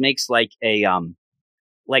almost makes like a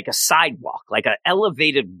sidewalk, like an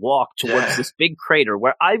elevated walk towards this big crater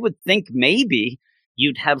where I would think maybe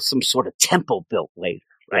you'd have some sort of temple built later,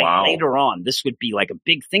 right? Wow. Later on, this would be like a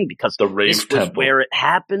big thing because the rave this was temple. where it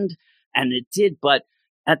happened. And it did, but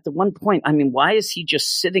at the one point, I mean, why is he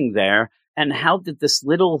just sitting there? And how did this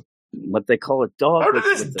little, what they call a dog, how did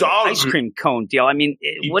this dog ice cream cone deal? I mean,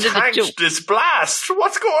 what did it do? This blast.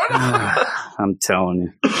 What's going on? I'm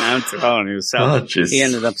telling you. So he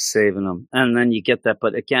ended up saving him, and then you get that.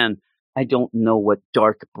 But again, I don't know what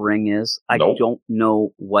Dark Bring is. I don't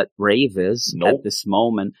know what Rave is at this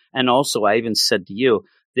moment. And also, I even said to you,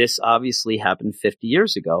 this obviously happened 50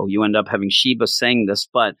 years ago. You end up having Sheba saying this,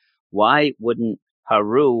 but why wouldn't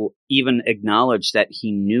Haru even acknowledge that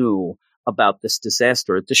he knew about this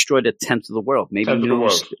disaster? It destroyed a tenth of the world.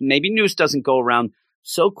 Maybe news doesn't go around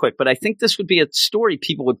so quick, but I think this would be a story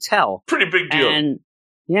people would tell. Pretty big deal. And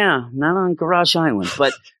yeah, not on Garage Island,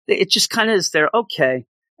 but it just kind of is there. Okay.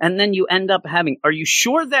 And then you end up having, are you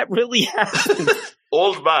sure that really happened?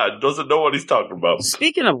 Old man doesn't know what he's talking about.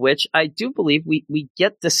 Speaking of which, I do believe we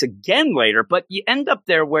get this again later, but you end up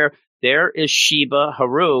there where there is Sheba,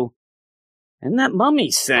 Haru, and that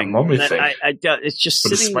mummy thing. It's just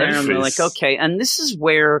sitting there, and they're like, okay. And this is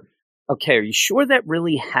where, okay, are you sure that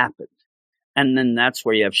really happened? And then that's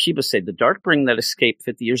where you have Sheba say, the Dark Bring that escaped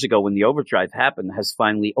 50 years ago when the overdrive happened has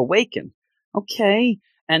finally awakened. Okay.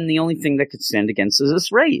 And the only thing that could stand against is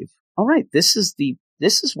this rave. All right. This is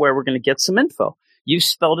where we're going to get some info. You've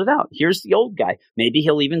spelled it out. Here's the old guy. Maybe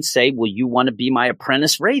he'll even say, will you want to be my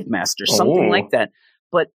apprentice rave master? Something like that.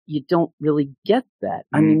 But you don't really get that.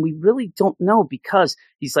 I mean, we really don't know because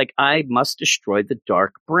he's like, I must destroy the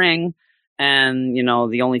Dark Bring. And, you know,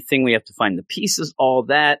 the only thing we have to find the pieces, all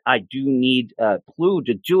that. I do need Plu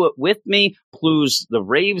to do it with me. Plu's the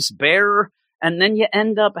Rave's bearer. And then you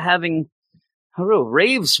end up having Haru.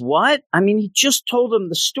 Rave's what? I mean, he just told him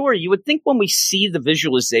the story. You would think when we see the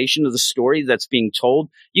visualization of the story that's being told,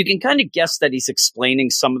 you can kind of guess that he's explaining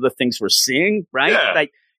some of the things we're seeing, right? Yeah.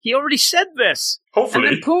 Like, he already said this. Hopefully.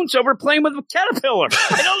 And then Poon's over playing with a caterpillar.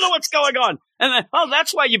 I don't know what's going on. And then,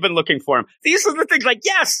 that's why you've been looking for him. These are the things like,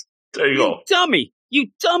 yes. There you go. Dummy. You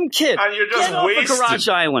dumb kid. And you're just wasting. Off Garage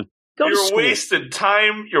Island. You're wasting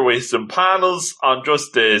time. You're wasting panels on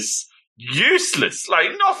just this useless. Like,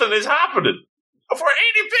 nothing is happening. For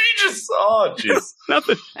 80 pages. Oh, jeez.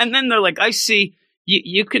 Nothing. And then they're like, I see.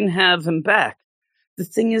 You can have him back. The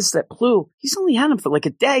thing is that Plu, he's only had him for like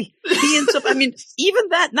a day. He ends up, I mean,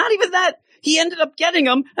 not even that. He ended up getting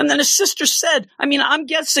him. And then his sister said, I mean, I'm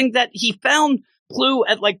guessing that he found Plu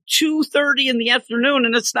at like 2:30 in the afternoon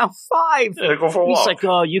and it's now 5. Yeah, go for a walk. He's like,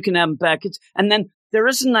 oh, you can have him back. And then there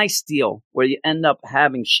is a nice deal where you end up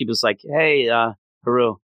having, she was like, hey,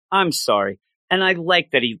 Haru, I'm sorry. And I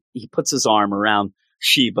like that he puts his arm around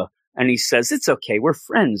Sheba and he says, it's okay. We're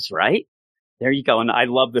friends, right? There you go. And I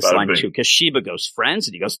love this line too, because Sheba goes, friends?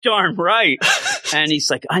 And he goes, darn right. And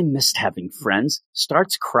he's like, I missed having friends.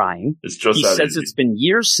 Starts crying. It's just he says easy. It's been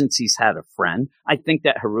years since he's had a friend. I think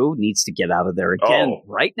that Haru needs to get out of there again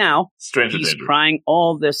right now. Stranger he's danger. Crying,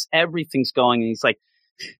 all this, everything's going. And he's like,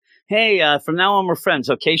 hey, from now on we're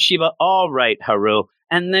friends. Okay, Sheba? All right, Haru.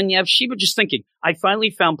 And then you have Sheba just thinking, I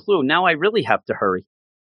finally found Plu. Now I really have to hurry.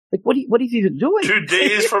 Like, what have you been doing? 2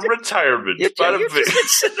 days from retirement. You've just been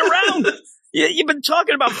sitting around. You've been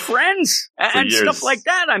talking about friends and stuff like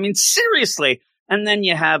that. I mean, seriously. And then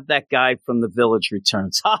you have that guy from the village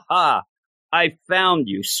returns. Ha ha. I found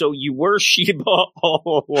you. So you were Sheba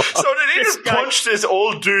all along. So did he just punch this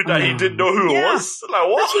old dude that he didn't know who it was? Like,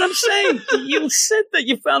 what? That's what I'm saying. You said that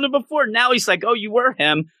you found him before. Now he's like, oh, you were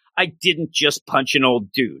him. I didn't just punch an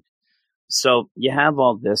old dude. So you have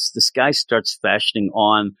all this. This guy starts fashioning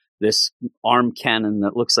on this arm cannon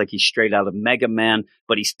that looks like he's straight out of Mega Man,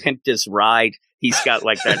 but he's pimped his ride. He's got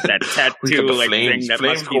like that tattoo like thing that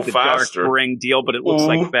must be the faster. Dark Bring deal, but it looks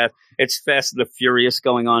like it's Fast and the Furious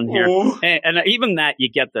going on here. And even that,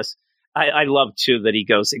 you get this. I love too that he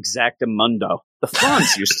goes Exactamundo. The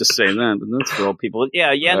Fonz used to say that, but that's for old people.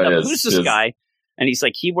 Yeah. Who's this guy? And he's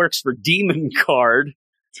like, he works for Demon Card.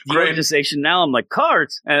 the organization. Now I'm like,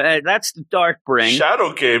 cards. That's the dark brain.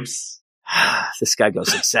 Shadow games. This guy goes,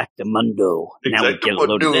 Exactamundo. Now we get a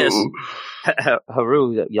load of this.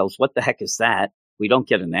 Haru yells, what the heck is that? We don't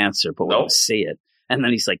get an answer, but we don't see it. And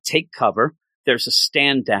then he's like, take cover. There's a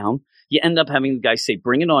stand down. You end up having the guy say,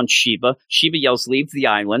 bring it on, Sheba. Sheba yells, leave the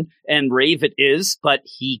island. And Rave it is, but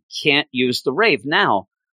he can't use the Rave. Now,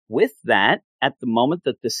 with that, at the moment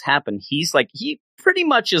that this happened, he pretty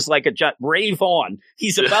much is like a Rave on.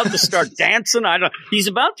 He's about to start dancing. He's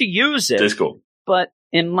about to use it. Disco. But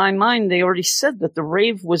in my mind, they already said that the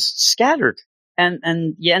Rave was scattered.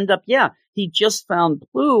 And you end up, he just found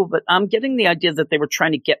Blue, but I'm getting the idea that they were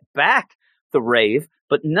trying to get back the Rave,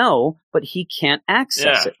 but he can't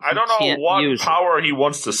access it. I don't know what power he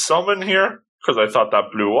wants to summon here, because I thought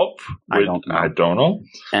that blew up. I don't know.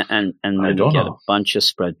 And then you get a bunch of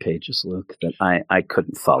spread pages, Luke, that I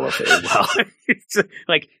couldn't follow very well. It's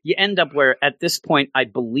like, you end up where, at this point, I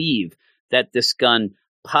believe that this gun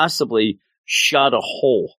possibly shot a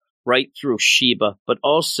hole right through Sheba, but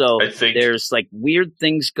also there's like weird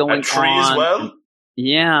things going on. A tree as well?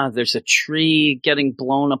 Yeah, there's a tree getting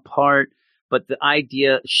blown apart. But the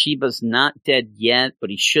idea, Sheba's not dead yet, but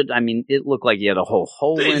he should. I mean, it looked like he had a whole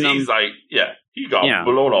hole in him. He's like, he got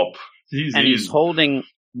blown up. He's holding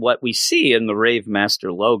what we see in the Rave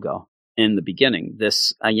Master logo in the beginning.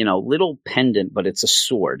 This, little pendant, but it's a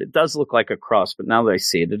sword. It does look like a cross, but now that I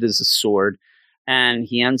see it, it is a sword. And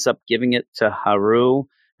he ends up giving it to Haru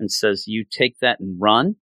and says, you take that and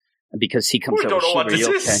run. Because he comes over, Sheba, are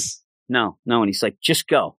you okay? No. And he's like, just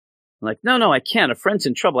go. I'm like, no, I can't. A friend's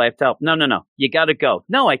in trouble. I have to help. No. You got to go.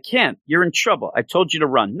 No, I can't. You're in trouble. I told you to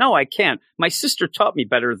run. No, I can't. My sister taught me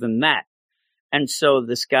better than that. And so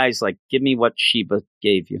this guy's like, give me what Sheba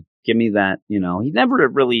gave you. Give me that. He never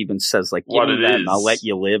really even says like, give me that and I'll let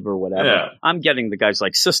you live or whatever. Yeah. I'm getting the guy's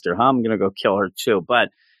like, sister, huh? I'm going to go kill her too. But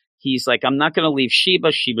he's like, I'm not going to leave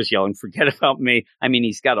Sheba. Sheba's yelling, forget about me. I mean,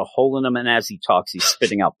 he's got a hole in him, and as he talks, he's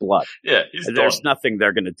spitting out blood. There's nothing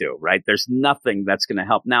they're going to do, right? There's nothing that's going to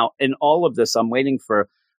help. Now, in all of this, I'm waiting for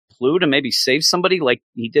Blue to maybe save somebody like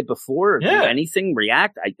he did before, or do anything,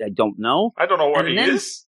 react. I don't know. I don't know where he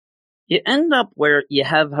is. You end up where you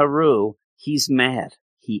have Haru. He's mad.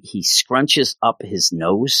 He scrunches up his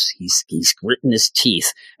nose. He's gritting his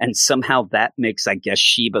teeth, and somehow that makes, I guess,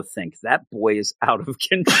 Sheba think that boy is out of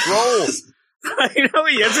control.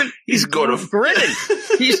 He isn't. He's gritting.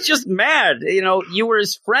 He's just mad. You were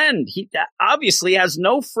his friend. He obviously has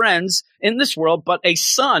no friends in this world, but a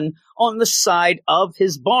son on the side of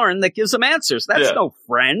his barn that gives him answers. That's no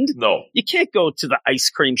friend. No. You can't go to the ice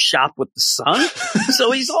cream shop with the son.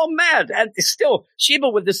 So he's all mad. And still, Sheba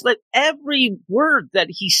with this, every word that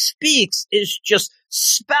he speaks is just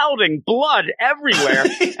spouting blood everywhere.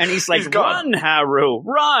 And he's like, run, Haru,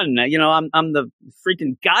 run. I'm the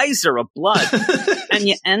freaking geyser of blood. And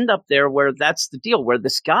you end up there where that's the deal, where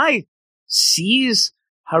this guy sees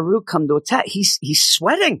Haru come to attack. He's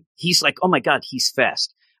sweating. He's like, oh my God, he's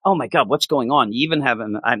fast. Oh my God, what's going on? You even have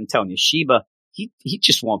him, I'm telling you, Sheba, he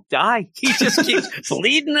just won't die. He just keeps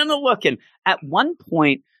bleeding and looking. At one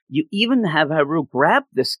point, you even have Haru grab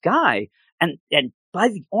this guy and by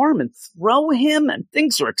the arm and throw him, and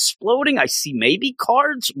things are exploding. I see maybe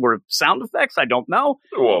cards or sound effects. I don't know.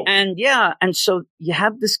 Whoa. And so you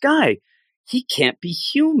have this guy. He can't be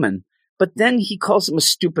human. But then he calls him a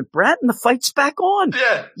stupid brat, and the fight's back on.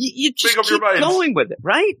 Yeah. You just keep going with it,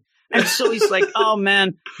 right? And so he's like, oh,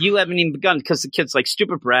 man, you haven't even begun, because the kid's like,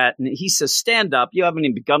 stupid brat. And he says, stand up. You haven't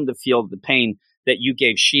even begun to feel the pain that you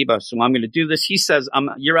gave Sheba. So I'm going to do this. He says,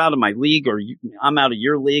 you're out of my league, or I'm out of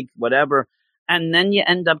your league, whatever. And then you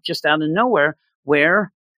end up just out of nowhere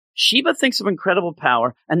where Sheba thinks of incredible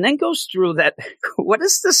power and then goes through that. What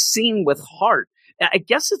is this scene with Hart? I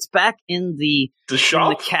guess it's back in the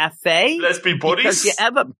shop, in the cafe. Let's be buddies. Because you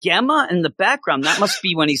have Gemma in the background. That must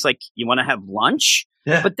be when he's like, you want to have lunch?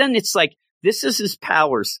 Yeah. But then it's like, this is his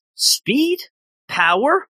powers. Speed,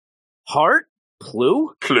 power, heart,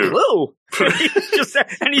 Blue. He's just there,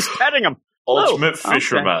 and he's petting him. Ultimate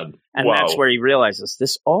fisherman. Okay. And that's where he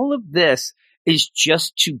realizes all of this is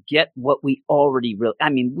just to get what we already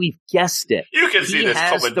we've guessed it. You can see this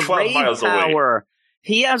coming 12 miles away.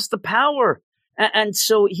 He has the power. And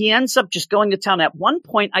so he ends up just going to town. At one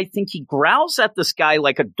point, I think he growls at this guy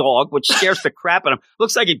like a dog, which scares the crap out of him.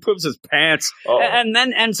 Looks like he poops his pants. Oh. And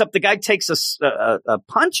then ends up, the guy takes a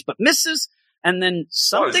punch, but misses. And then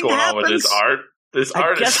something happens. What is going on with this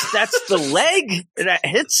art? I guess that's the leg that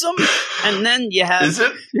hits him. And then you have... Is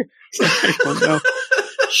it? I don't know.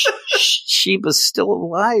 Sheba's still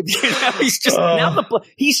alive. He's just now the blood.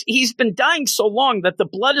 He's been dying so long that the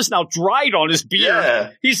blood is now dried on his beard.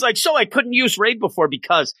 Yeah. He's like, so I couldn't use Rave before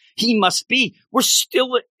because he must be. We're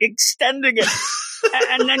still extending it.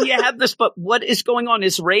 And then you have this, but what is going on?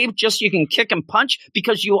 Is Rave just you can kick and punch?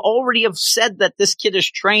 Because you already have said that this kid is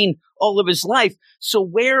trained all of his life. So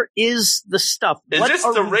where is the stuff? Is this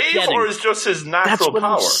the Rave or is just his natural power? That's what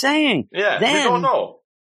I'm saying. Yeah, then, we don't know.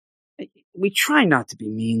 We try not to be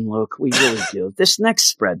mean, Luke. We really do. This next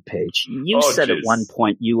spread page, you said at one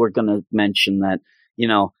point you were going to mention that,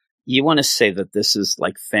 you want to say that this is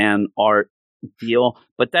like fan art deal,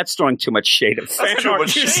 but that's throwing too much shade at fan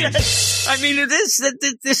art. I mean, it is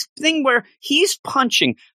this thing where he's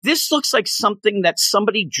punching. This looks like something that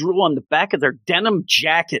somebody drew on the back of their denim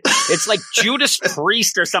jacket. It's like Judas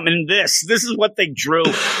Priest or something. This is what they drew.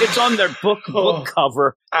 It's on their book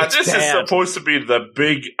cover. And this is supposed to be the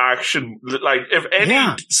big action. Like, if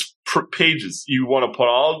any pages you want to put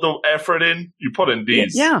all the effort in, you put in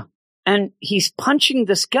these. Yeah. And he's punching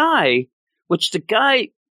this guy, which the guy,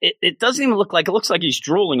 it doesn't even look like, it looks like he's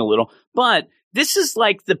drooling a little, but this is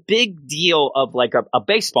like the big deal of like a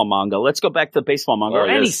baseball manga. Let's go back to the baseball manga or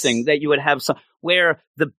anything that you would have where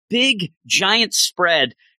the big giant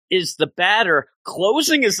spread is the batter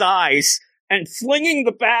closing his eyes and flinging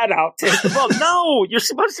the bat out to hit the ball. No, you're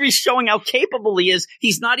supposed to be showing how capable he is.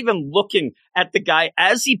 He's not even looking at the guy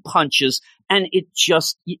as he punches. And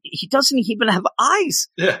he doesn't even have eyes.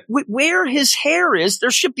 Yeah. Where his hair is,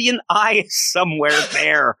 there should be an eye somewhere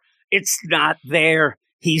there. It's not there.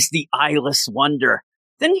 He's the eyeless wonder.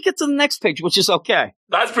 Then you get to the next page, which is okay.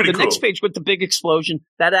 That's pretty cool. The next page with the big explosion,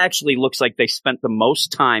 that actually looks like they spent the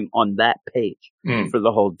most time on that page for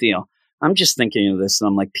the whole deal. I'm just thinking of this, and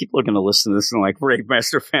I'm like, people are going to listen to this and like, Rave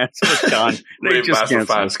Master fans are done. Rave Master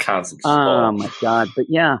fans canceled. Oh, my God. But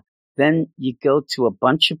yeah. Then you go to a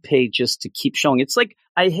bunch of pages to keep showing. It's like,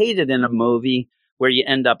 I hate it in a movie where you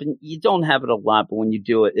end up, and you don't have it a lot, but when you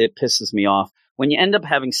do it, it pisses me off. When you end up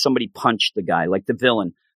having somebody punch the guy, like the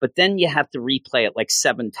villain, but then you have to replay it like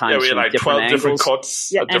 7 times. Yeah, we had like 12 different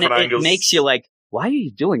cuts at different angles. It makes you like, why are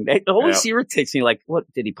you doing that? It always irritates me. Like, what,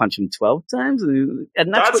 did he punch him 12 times?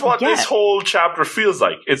 And that's what this whole chapter feels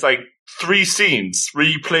like. It's like 3 scenes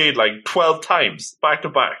replayed like 12 times back to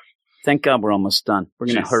back. Thank God we're almost done. We're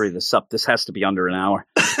going to hurry this up. This has to be under an hour.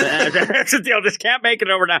 That's the deal. This can't make it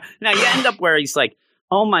over now. Now you end up where he's like,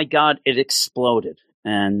 oh my God, it exploded.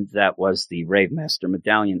 And that was the Rave Master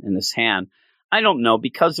medallion in his hand. I don't know,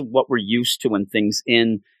 because of what we're used to and things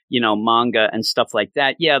in, manga and stuff like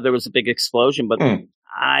that. Yeah, there was a big explosion, but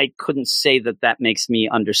I couldn't say that makes me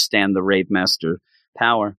understand the Rave Master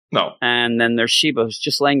power. No. And then there's Sheba, who's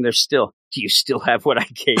just laying there still. Do you still have what I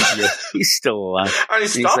gave you? He's still alive. And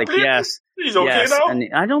he's like, yes. He's okay now? And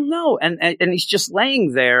I don't know. And he's just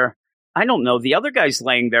laying there. I don't know. The other guy's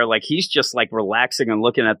laying there like he's just like relaxing and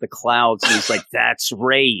looking at the clouds. And he's like, that's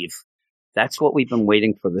Rave. That's what we've been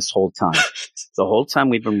waiting for this whole time. The whole time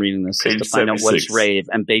we've been reading this is to find out what's Rave,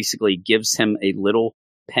 and basically gives him a little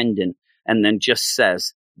pendant and then just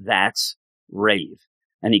says, that's Rave.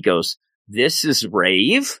 And he goes, this is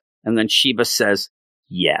Rave? And then Sheba says,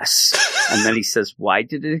 yes. And then he says, why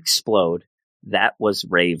did it explode? That was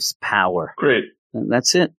Rave's power. Great. And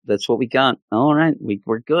that's it. That's what we got. All right.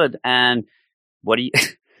 We're good. And what are you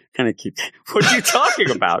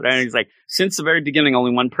talking about? And he's like, since the very beginning,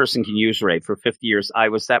 only one person can use Rave. For 50 years, I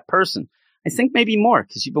was that person. I think maybe more,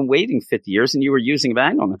 because you've been waiting 50 years and you were using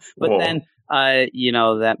Bang on them. But then,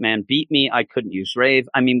 that man beat me. I couldn't use Rave.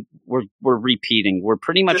 I mean, we're repeating. We're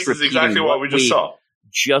pretty much repeating exactly what we just saw.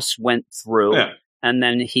 Just went through. Yeah. And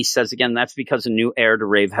then he says again, that's because a new heir to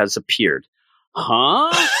Rave has appeared.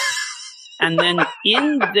 Huh? And then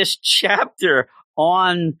in this chapter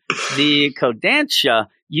on the Kodansha,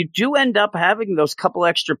 you do end up having those couple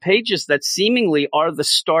extra pages that seemingly are the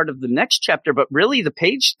start of the next chapter, but really the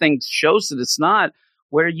page thing shows that it's not,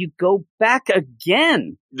 where you go back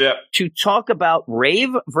again to talk about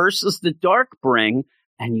Rave versus the Darkbring,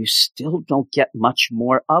 and you still don't get much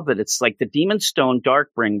more of it. It's like the Demon Stone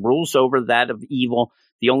Darkbring rules over that of evil.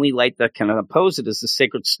 The only light that can oppose it is the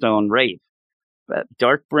Sacred Stone Rave. But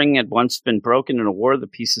Darkbring had once been broken in a war, the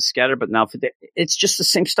pieces scattered, but now it's just the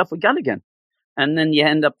same stuff we got again. And then you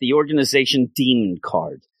end up the organization demon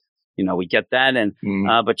card. We get that. And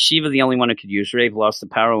but Shiva, the only one who could use Rave, lost the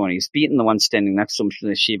power when he's beaten. The one standing next to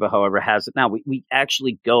him, Shiva, however, has it now. We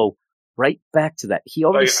actually go right back to that. He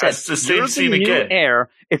already said, it's the same scene new again. Heir.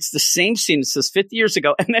 It's the same scene. It says 50 years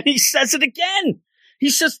ago. And then he says it again. He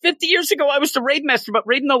says 50 years ago, I was the Rave Master, but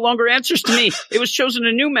Rave no longer answers to me. It was chosen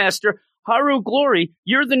a new master. Haru Glory,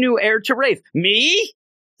 you're the new heir to Rave. Me?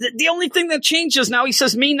 The only thing that changes now, he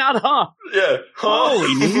says me, not huh. Yeah.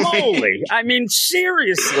 Holy moly. I mean,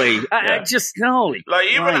 seriously. I just know. Like,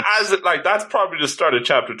 even as it, like, that's probably the start of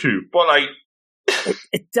chapter 2. But, like,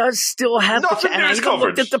 it does still have nothing and I even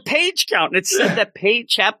covered. looked at the page count, and it said that page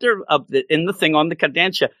chapter in the thing on the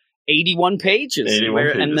Cadencia, 81 pages.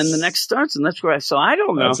 And then the next starts, and that's where I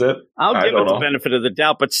don't know. That's it. I'll give it the benefit of the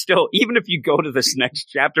doubt, but still, even if you go to this next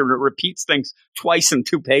chapter and it repeats things twice in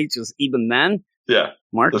 2 pages, even then,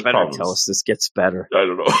 Mark better problems. Tell us this gets better. I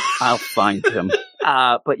don't know. I'll find him.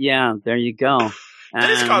 But yeah, there you go.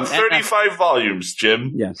 This got 35 volumes,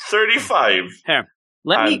 Jim. Yes. 35. Here.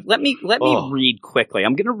 Let me read quickly.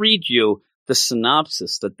 I'm going to read you the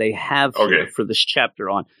synopsis that they have here for this chapter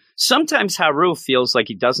on. Sometimes Haru feels like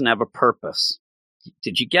he doesn't have a purpose.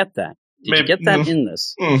 Did you get that? Did you get that in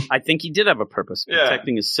this? I think he did have a purpose,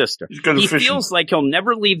 protecting his sister. He feels like he'll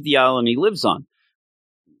never leave the island he lives on.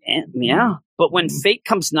 But when fate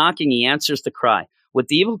comes knocking, he answers the cry. With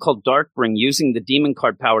the evil called Darkbring using the demon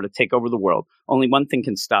card power to take over the world, only one thing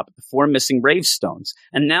can stop it, the 4 missing Rave Stones.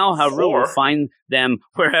 And now Haru will find them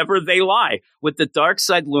wherever they lie. With the dark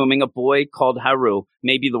side looming, a boy called Haru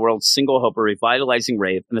may be the world's single hope of revitalizing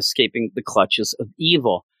Rave and escaping the clutches of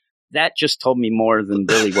evil. That just told me more than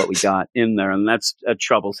really what we got in there, and that's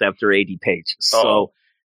troubles after 80 pages. So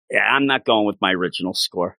I'm not going with my original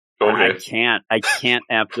score. I can't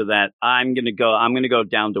after that. I'm gonna go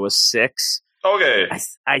down to a 6. Okay.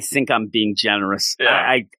 I think I'm being generous.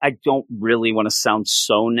 Yeah. I don't really want to sound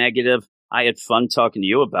so negative. I had fun talking to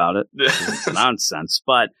you about it. It's nonsense.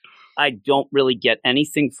 But I don't really get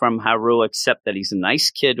anything from Haru except that he's a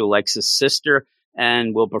nice kid who likes his sister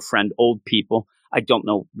and will befriend old people. I don't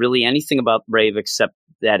know really anything about Rave except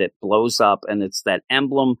that it blows up and it's that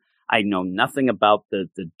emblem. I know nothing about the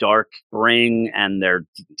Darkbring and their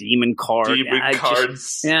demon card.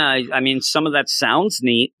 Cards. I mean, some of that sounds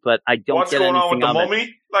neat, but I don't get anything. What's going on with the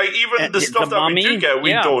mummy? Like, even the stuff that mummy, we do get,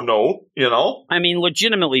 we don't know, you know? I mean,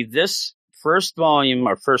 legitimately, this first volume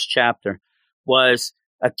or first chapter was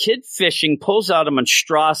a kid fishing, pulls out a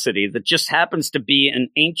monstrosity that just happens to be an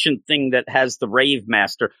ancient thing that has the Rave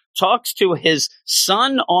Master, talks to his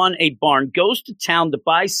son on a barn, goes to town to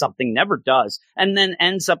buy something, never does, and then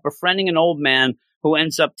ends up befriending an old man who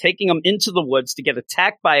ends up taking him into the woods to get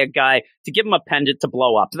attacked by a guy to give him a pendant to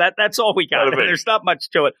blow up. That's all we got. There's not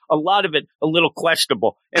much to it. A lot of it, a little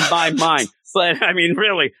questionable in my mind. But, I mean,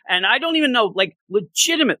 really. And I don't even know, like,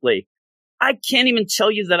 legitimately, I can't even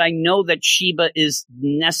tell you that I know that Shiba is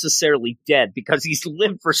necessarily dead because he's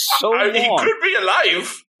lived for so long. He could be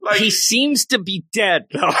alive. Like, he seems to be dead,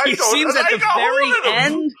 though. He seems at the very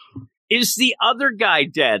end. Is the other guy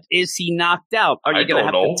dead? Is he knocked out? Are you going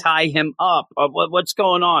to have to tie him up? What's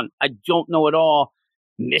going on? I don't know at all.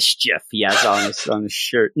 Mischief he has on his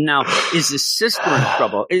shirt. Now, is his sister in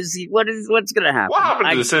trouble? Is he? What's going to happen? What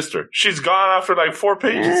happened to the sister? She's gone after like 4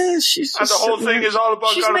 pages. And the whole thing is all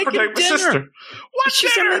about gotta protect my sister. What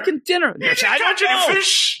She's making dinner. I don't know.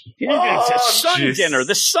 Fish. Sun dinner.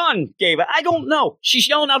 The sun gave it. I don't know. She's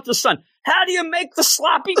yelling out the sun. How do you make the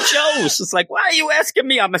sloppy joes? It's like, why are you asking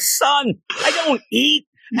me? I'm a son. I don't eat.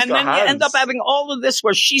 And then you end up having all of this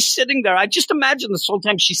where she's sitting there. I just imagine this whole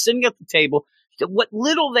time she's sitting at the table. What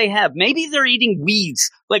little they have, maybe they're eating weeds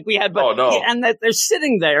like we had, but and that they're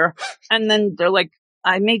sitting there, and then they're like,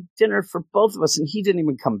 "I made dinner for both of us, and he didn't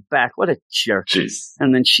even come back. What a jerk!" Jeez.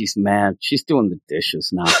 And then she's mad. She's doing the dishes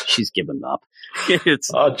now. She's given up. It's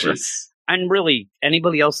jeez. And really,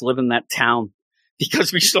 anybody else live in that town?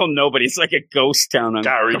 Because we saw nobody. It's like a ghost town on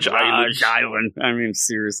Garage Island. I mean,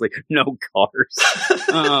 seriously, no cars.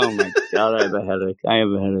 Oh my God, I have a headache.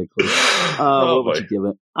 What would you give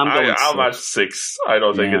it? I'm at 6. I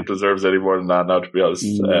don't think it deserves any more than that. Now, to be honest,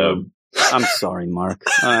 I'm sorry, Mark.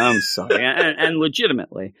 I'm sorry, and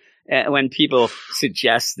legitimately. When people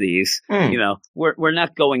suggest these, you know, we're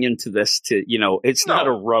not going into this to, you know, it's not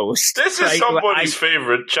a roast. This is somebody's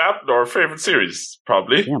favorite chapter or favorite series,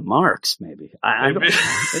 probably. Yeah, Mark's maybe.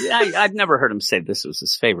 I've never heard him say this was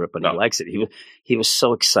his favorite, but he likes it. He was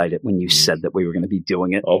so excited when you said that we were going to be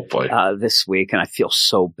doing it this week, and I feel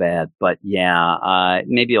so bad. But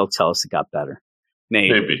maybe he'll tell us it got better.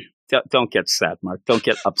 Maybe. Don't get sad, Mark. Don't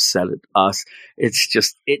get upset at us. It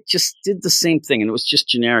just did the same thing, and it was just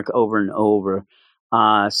generic over and over.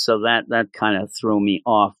 So that kind of threw me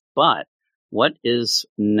off. But what is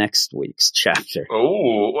next week's chapter?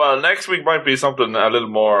 Oh, well, next week might be something a little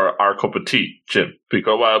more our cup of tea, Jim.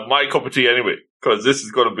 Because my cup of tea anyway. Because this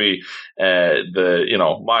is going to be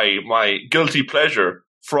my guilty pleasure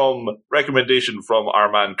from recommendation from our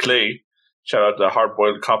man Clay. Shout out to Hard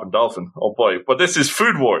Boiled Cop and Dolphin. Oh boy. But this is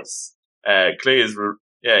Food Wars. Clay is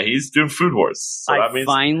Yeah, he's doing Food Wars. So that means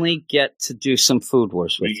finally get to do some Food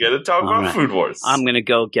Wars with you. We get to talk about Food Wars. I'm going to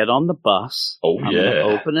go get on the bus. Oh, I'm going to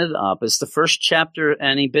open it up. Is the first chapter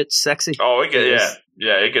any bit sexy? Oh, it gets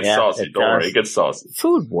saucy. Don't worry, it gets saucy.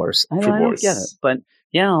 Food Wars. I don't get it. But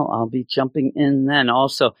yeah, I'll be jumping in then.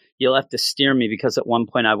 Also, you'll have to steer me because at one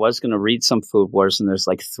point I was going to read some Food Wars and there's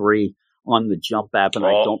like 3 on the Jump app and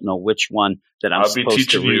I don't know which one that I'm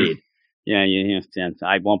supposed to read. Yeah,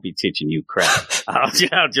 I won't be teaching you crap. I'll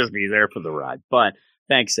just be there for the ride. But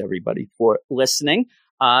thanks everybody for listening.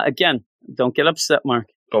 Again, don't get upset, Mark.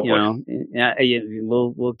 We'll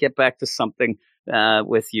get back to something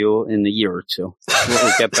with you in a year or two.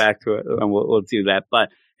 We'll get back to it and we'll do that. But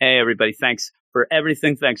hey, everybody, thanks for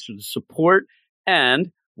everything. Thanks for the support,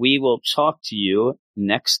 and we will talk to you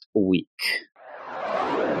next week.